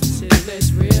till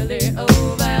it's really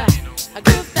over. A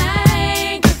good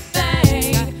thing,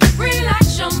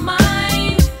 relax your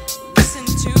mind. Listen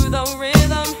to the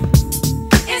rhythm,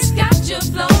 it's got you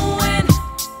flowing.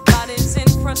 Body's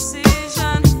in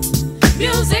precision,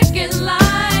 music is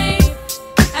life,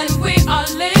 and we are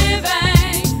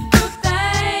living. Good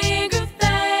thing, good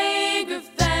thing, good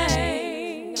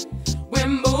thing. We're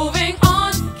moving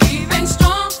on, keeping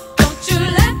strong. Don't you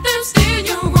let them steer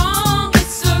you wrong.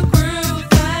 It's a groove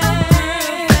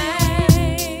thing.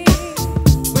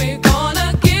 We're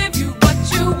gonna give you what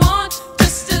you want,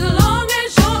 just as long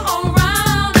as you're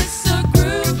around. It's a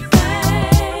groove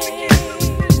thing.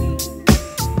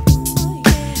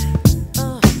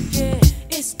 Oh yeah,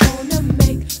 it's gonna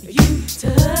make you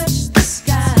touch the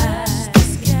sky.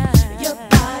 Your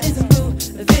body's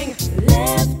moving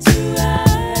left to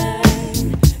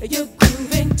right. You're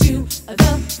grooving to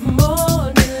the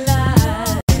morning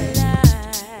light.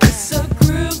 It's a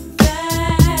groove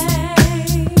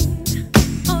thing.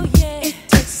 Oh yeah, it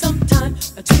takes some time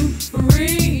to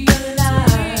realize.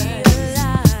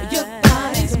 Your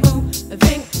body's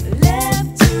moving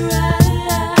left to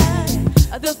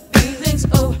right. The feelings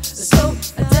oh so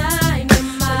dynamite.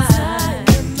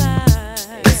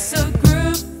 It's a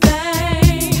groove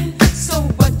thing. So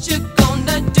what you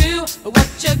gonna do? What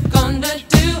you gonna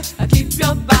do? Keep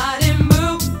your body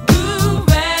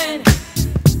moving.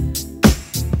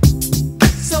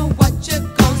 So what you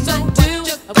gonna do?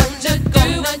 What you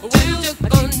gonna do?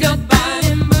 Keep your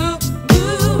body moving.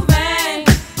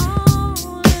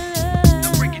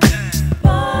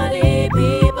 Party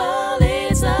people,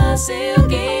 it's a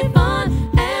silky fun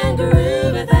and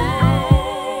groovy thing.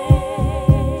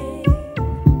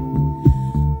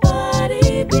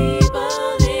 Party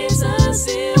people, it's a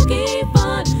silky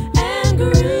fun and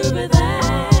groovy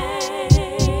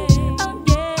thing. Oh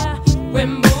yeah, we're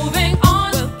moving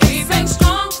on, keeping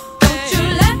strong. Don't you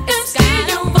let them steer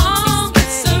you wrong.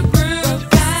 It's a groove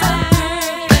thing.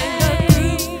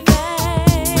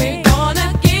 We're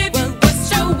gonna give you what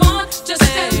you want, just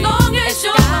as long as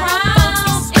you're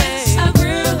around. It's a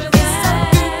groove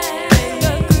thing.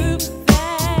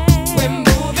 We're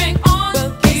moving on,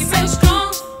 keeping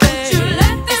strong. Don't you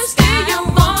let them steer you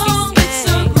wrong. It's a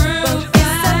groove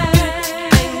thing.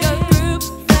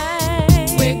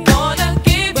 We're gonna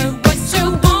give you what you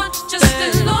want, just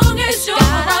as long as you're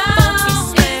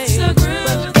around. It's a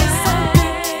groove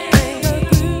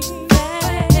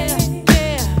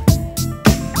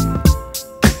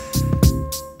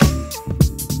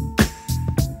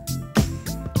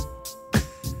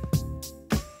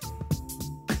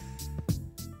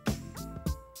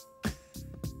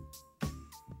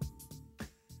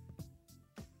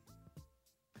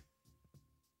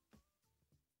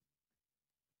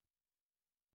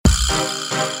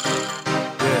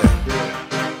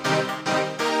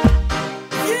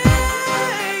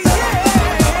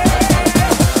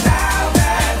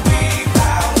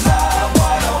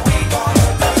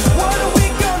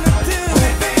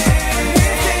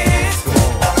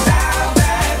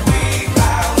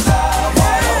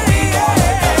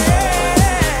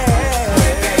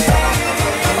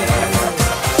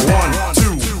One,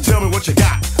 two, tell me what you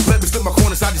got. Let me slip my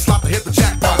corner side, you slop and hit the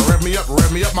jackpot. Rev me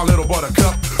up, my little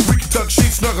buttercup. We can tuck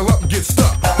sheets, snuggle up and get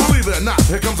stuck. Believe it or not,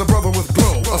 here comes a brother with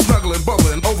glow. A snuggling,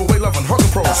 bubbling, overweight, loving, hugging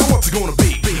pro. So what's it gonna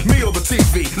be? Me or the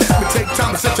TV? Let me take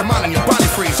time to set your mind and your body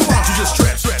free. So why don't you just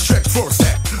stretch for a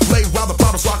sec. Lay while the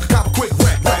bottle so I can cop a quick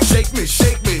wreck. Shake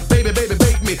me, baby,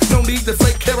 bake me. No need to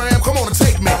fake, here I am, come on and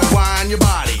take me. Wind your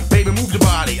body, baby, move your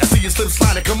body. I see you slip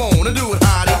sliding, come on and do it,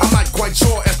 hottie. I'm not quite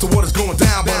sure as to what is going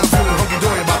down, but I'm feeling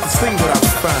hunky-dory about this thing that I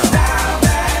found.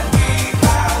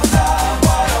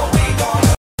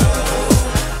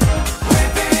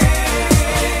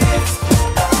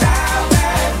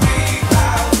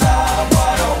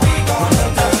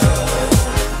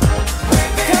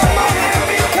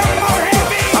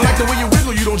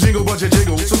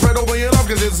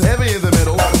 It's heavy in the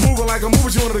middle. Moving like a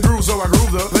movie, she wanted to groove, so I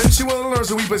grooved her. Then she wanted to learn,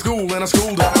 so we play school, and I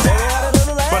schooled her.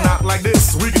 But not like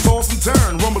this. We can toss and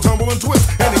turn, rumble, tumble, and twist.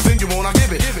 Anything you want, I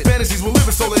give it. Fantasies will live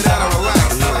it, so lay down and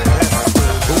relax.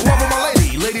 Love of my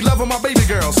lady, love of my baby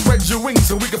girl. Spread your wings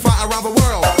so we can fly around the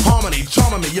world. Harmony,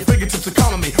 charming me, your fingertips are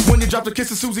calming me. When you drop the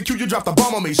kiss of Susie Q, you drop the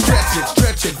bomb on me. Stretch it,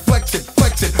 flex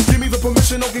it. Give me the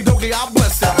permission, okie dokie, I'll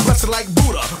bless it. Bless it like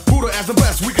Buddha as the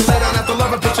best. We can lay down after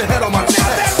love and put your head on my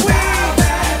chest.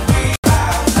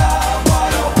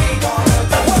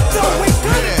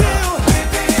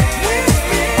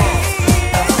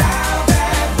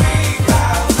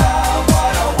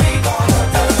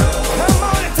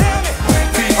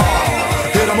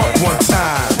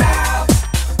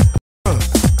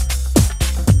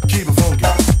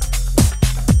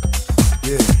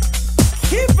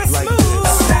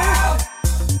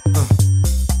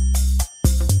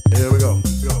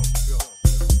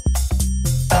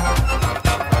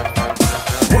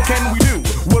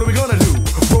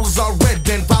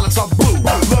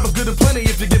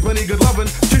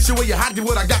 Do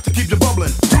what I got to keep you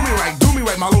bubbling. Do me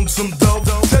right, my lonesome dove.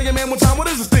 Tell your man one time, what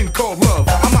is this thing called love?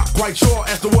 I'm not quite sure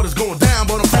as to what is going down,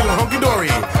 but I'm feeling hunky-dory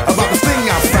about this thing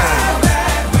I found.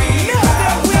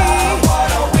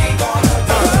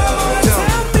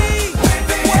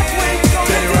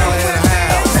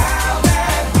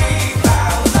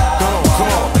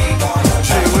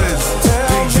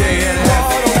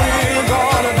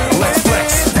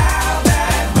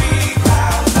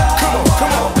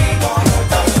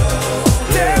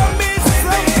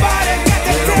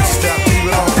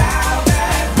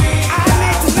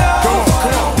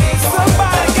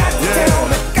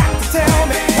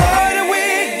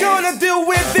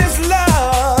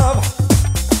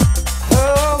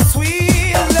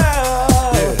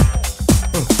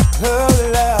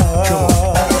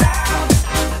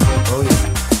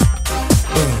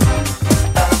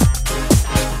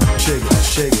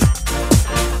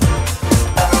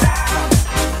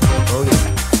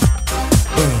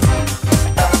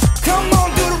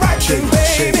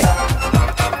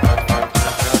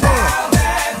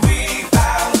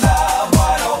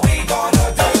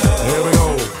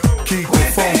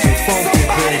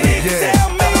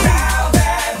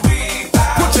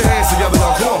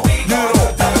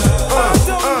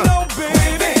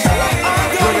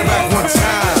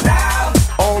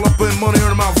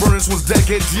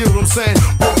 You know what I'm saying?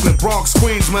 Brooklyn, Bronx,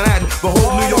 Queens, Manhattan, the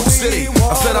whole New York City.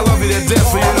 I said I love you to death,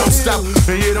 so you don't stop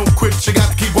and you don't quit. You got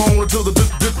to keep on until the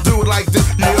do it like this.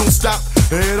 You don't stop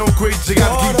and you don't quit. You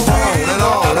got to keep on and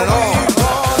on and on.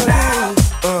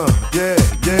 Yeah,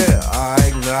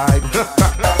 alright.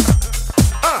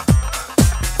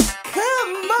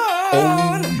 Come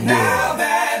on. Now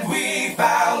that we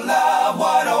found love,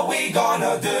 what are we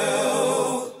gonna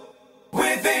do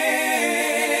with it?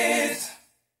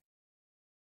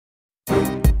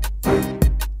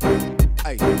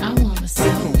 I wanna see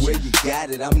where you got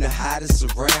it. I'm the hottest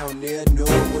around there. Know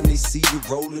it when they see you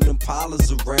rolling them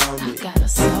polars around it. got a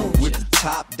soldier. With the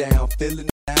top down, feeling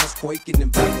the house quaking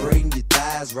and vibrating your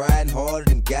thighs, riding harder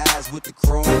than guys with the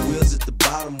chrome wheels at the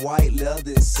bottom, white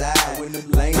leather inside. When them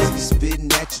lanes be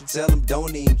spitting at you, tell them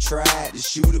don't even try to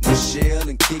shoot at Michelle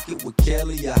and kick it with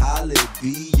Kelly or holla at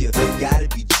B. You gotta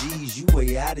be G's, you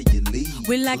way out of your league.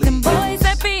 We like them boys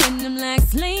that be in them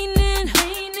legs leaning.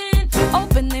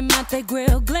 Open their mouth, they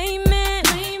grill gleaming.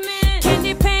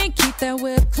 Candy paint, keep their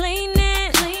whip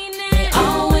cleaning. They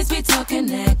always be talking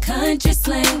that country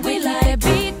slang. We like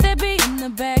that beat in the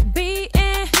back beating.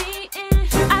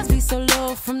 I be so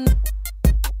low from the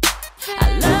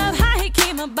I love how he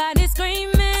keep my body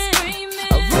screaming.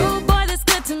 A rude boy that's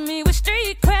good to me with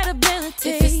street credibility.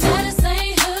 If his status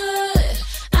ain't hood,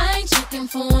 I ain't checking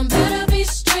for him. Better be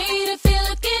street if you're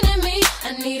looking at me.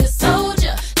 I need a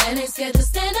soldier that ain't scared to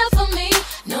stand up for me.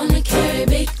 Known to carry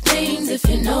big things if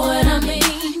you know what I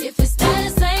mean. If his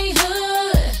status ain't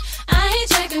hood, I ain't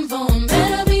checking for him.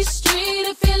 Better be street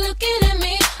if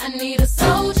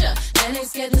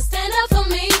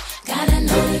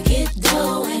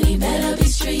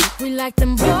like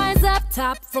them boys up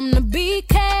top from the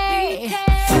BK.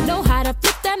 Know how to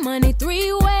flip that money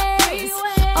 3 ways.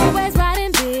 Always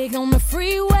riding big on the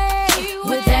freeway.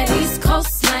 With that East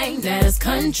Coast slang, that is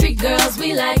country girls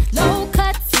we like. Low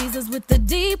cut teasers with the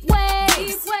deep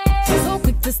waves. So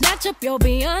quick to snatch up your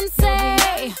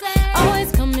Beyonce.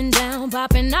 Always coming down,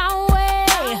 popping our way.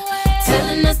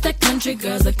 Telling us that country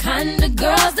girls are kind of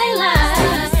girls they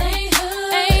like.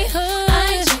 Hey, hood.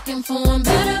 I ain't checking for one,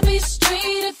 better be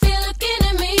street. If you're looking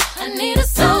at me, I need a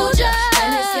soldier.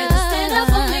 And it's scared to stand up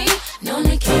for me. Known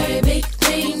to carry big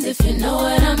things, if you know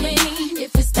what I mean.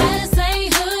 If it's status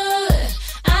ain't hood,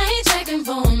 I ain't checking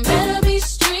for one, better be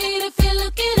street. If you're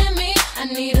looking at me, I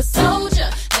need a soldier.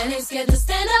 And ain't scared to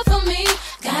stand up for me.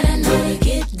 Gotta know to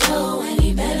get dough, and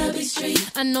he better be street.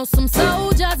 I know some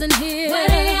soldiers in here. Where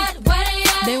they at? Where they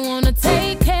at? They wanna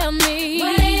take care of me.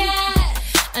 Where they at?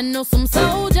 I know some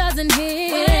soldiers in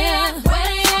here. Where they at? Where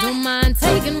they at? Don't mind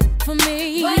taking for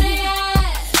me. Where they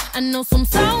at? I know some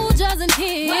soldiers in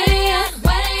here. Where they at?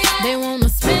 Where they at? They wanna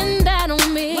spend that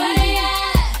on me. Where they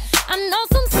at? I know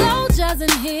some soldiers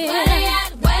in here. Where they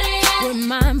at? Where they at? Wouldn't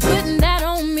mind putting that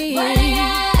on me. Where they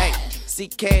at? See,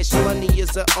 cash money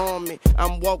is an army.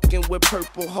 I'm walking with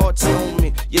purple hearts on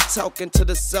me. You're talking to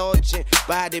the sergeant,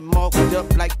 body marked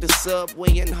up like the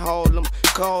subway in Harlem.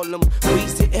 Call him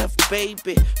Weezy F,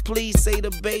 baby. Please say the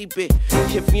baby.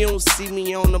 If you don't see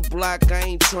me on the block, I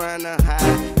ain't trying to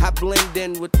hide. I blend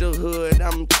in with the hood,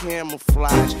 I'm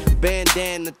camouflage.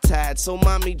 Bandana tied, so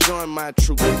mommy join my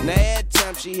troop. Now every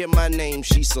time she hear my name,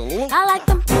 she salute. I like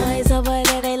them boys over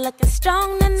there, they looking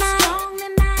strong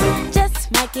tonight.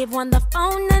 Just might give one the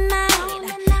phone tonight.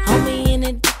 Homie in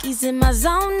the dickies in my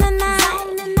zone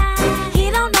tonight.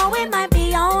 He don't know it might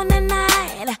be on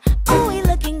tonight. Oh, he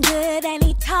looking good and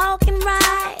he talking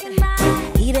right.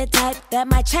 He the type that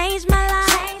might change my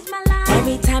life.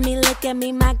 Every time he look at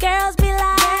me, my girls be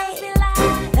like,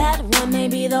 that one may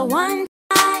be the one.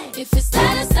 If it's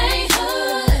status ain't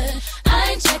hood,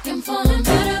 I ain't checking for him.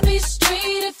 Better be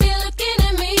street if you're looking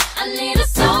at me. I need a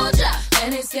soldier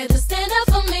and ain't scared to stand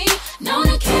up for me. Known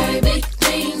to carry big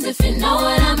things, if you know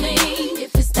what I mean.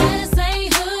 If it's status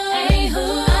ain't hood,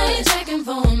 I ain't checking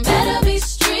for him. Better be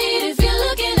street if you're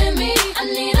looking at me. I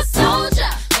need a soldier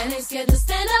and ain't scared to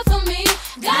stand up for me.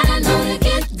 Gotta know to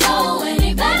get dough and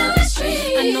he better be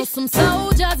street. I know some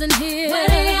soldiers in here. Where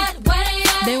they at? Where they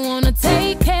at? They wanna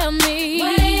take care of me.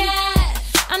 Where they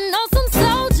at? I know some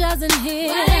soldiers in here.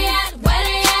 Where they at? Where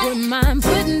they at? Wouldn't mind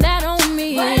putting that on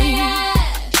me. Where they at?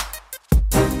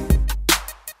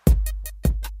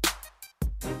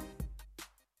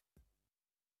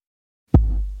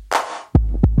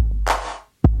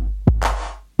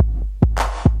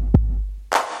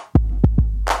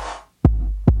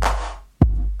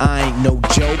 I ain't no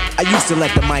joke. I used to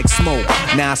let the mic smoke.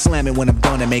 Now I slam it when I'm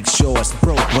done and make sure it's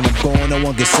broke. When I'm gone, no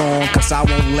one gets on, cause I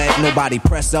won't let nobody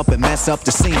press up and mess up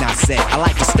the scene I set. I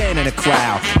like to stand in the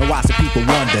crowd and watch the people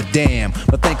wonder, damn.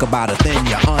 But think about it, then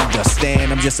you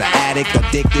understand. I'm just an addict,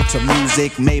 addicted to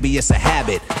music. Maybe it's a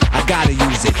habit, I gotta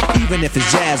use it. Even if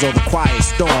it's jazz or the quiet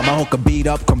storm, I hook a beat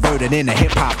up, convert it into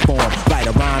hip-hop form. Write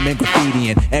a rhyme and graffiti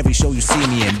in every show you see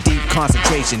me in. Deep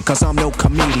concentration, cause I'm no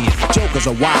comedian. Jokers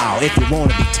are wild, if you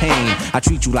wanna be tame. I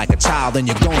treat you like a child and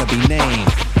you're gonna be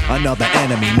named another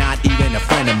enemy, not even a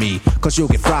friend of me. Cause you'll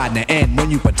get fried in the end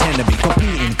when you pretend to be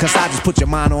competing. Cause I just put your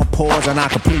mind on pause and I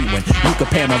complete when you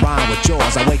compare my rhyme with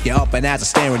yours. I wake you up and as I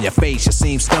stare in your face, you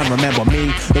seem stunned. Remember me,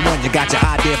 the one you got your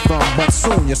idea from. But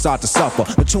soon you start to suffer,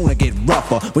 the tune will get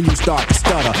rougher. When you start to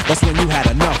stutter, that's when you had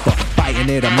enough of fighting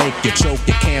it'll make you choke.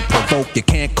 You can't provoke, you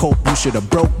can't cope, you should've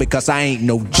broke. Because I ain't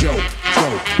no joke.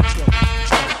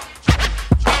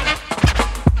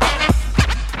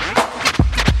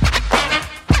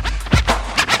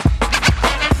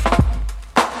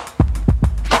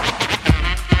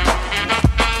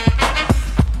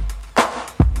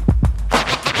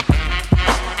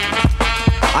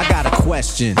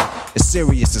 As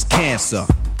serious as cancer.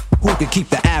 Who can keep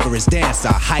the average dancer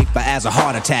hyper as a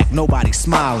heart attack? Nobody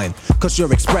smiling, cause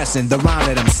you're expressing the rhyme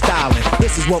that I'm styling.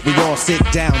 This is what we all sit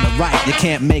down to write. You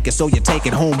can't make it, so you take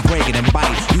it home, break it and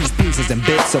bite. Use pieces and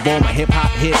bits of all my hip-hop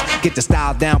hits. Get the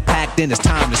style down packed, then it's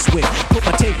time to switch. Put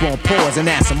my tape on pause and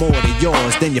add some more to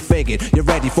yours. Then you figured you're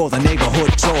ready for the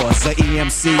neighborhood chores. The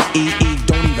EMC, EE,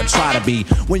 don't even try to be.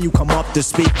 When you come up to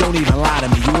speak, don't even lie to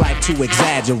me. You like to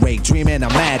exaggerate, dream and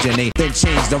imaginate. Then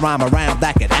change the rhyme around,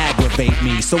 that could aggravate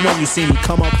me. So when you see me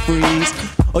come up, freeze,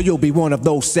 or you'll be one of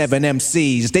those 7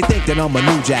 MCs. They think that I'm a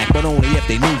new jack, but only if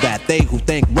they knew that. They who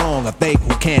think wrong, or they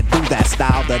who can't do that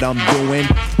style that I'm doing,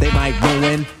 they might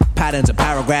ruin Patterns of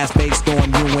paragraphs based on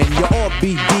you and your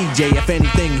offbeat DJ. If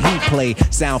anything he play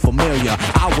sound familiar,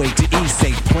 I'll wait till he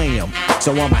say play him.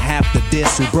 So I'ma have to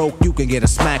diss who broke, you can get a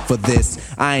smack for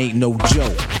this. I ain't no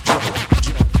joke.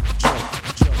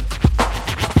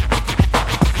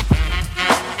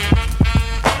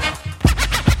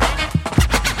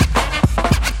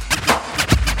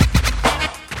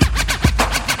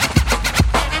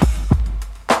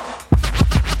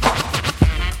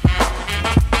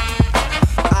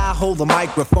 Hold the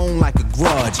microphone like a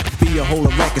grudge. Be a hold a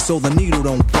record so the needle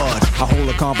don't budge. I hold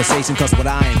a conversation cause what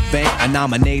I invent, I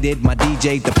nominated my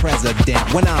DJ the president.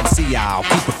 When I'm CL,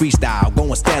 keep a freestyle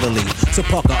going steadily. So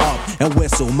pucker up and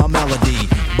whistle my melody.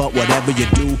 But whatever you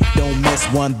do, don't miss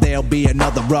one. There'll be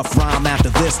another rough rhyme after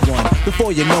this one.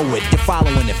 Before you know it, you're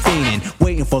following and fiending,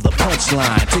 waiting for the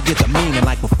punchline to get the meaning.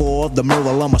 Like before, the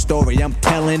moral of my story I'm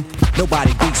telling.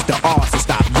 Nobody beats the R, so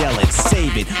stop yelling.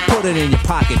 Save it, put it in your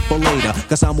pocket for later.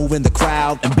 Cause I'm moving the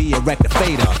crowd and be a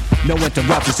rectificator. No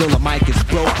interruptions till the mic is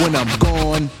broke. When I'm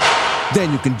gone,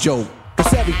 then you can joke.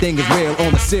 Cause everything is real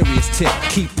on a serious tip.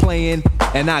 Keep playing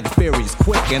and I get furious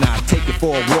quick. And I take it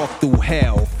for a walk through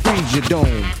hell. Freeze your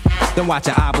dome, then watch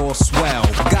your eyeballs swell.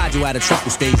 Guide you out of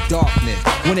triple stage darkness.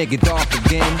 When it get dark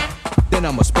again, then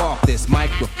I'ma spark this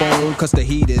microphone. Cause the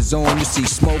heat is on. You see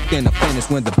smoke, then I finish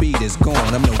when the beat is gone.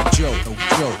 I'm no joke, no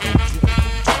joke, no joke.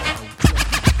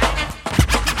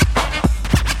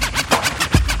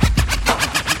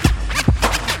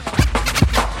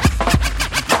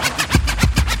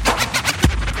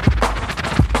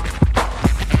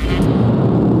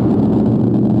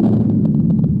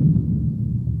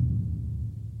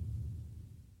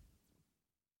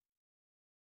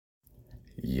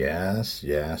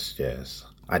 Yes.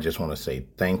 I just want to say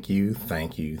thank you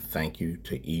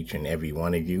to each and every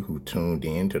one of you who tuned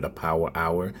in to the Power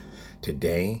Hour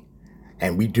today.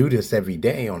 And we do this every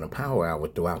day on the Power Hour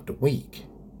throughout the week.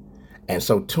 And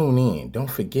so tune in. Don't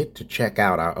forget to check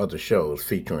out our other shows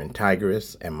featuring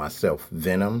Tigress and myself,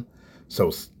 Venom. So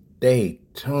stay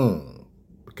tuned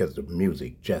because the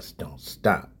music just don't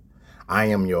stop. I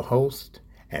am your host,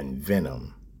 and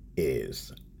Venom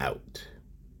is out.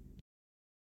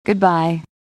 Goodbye.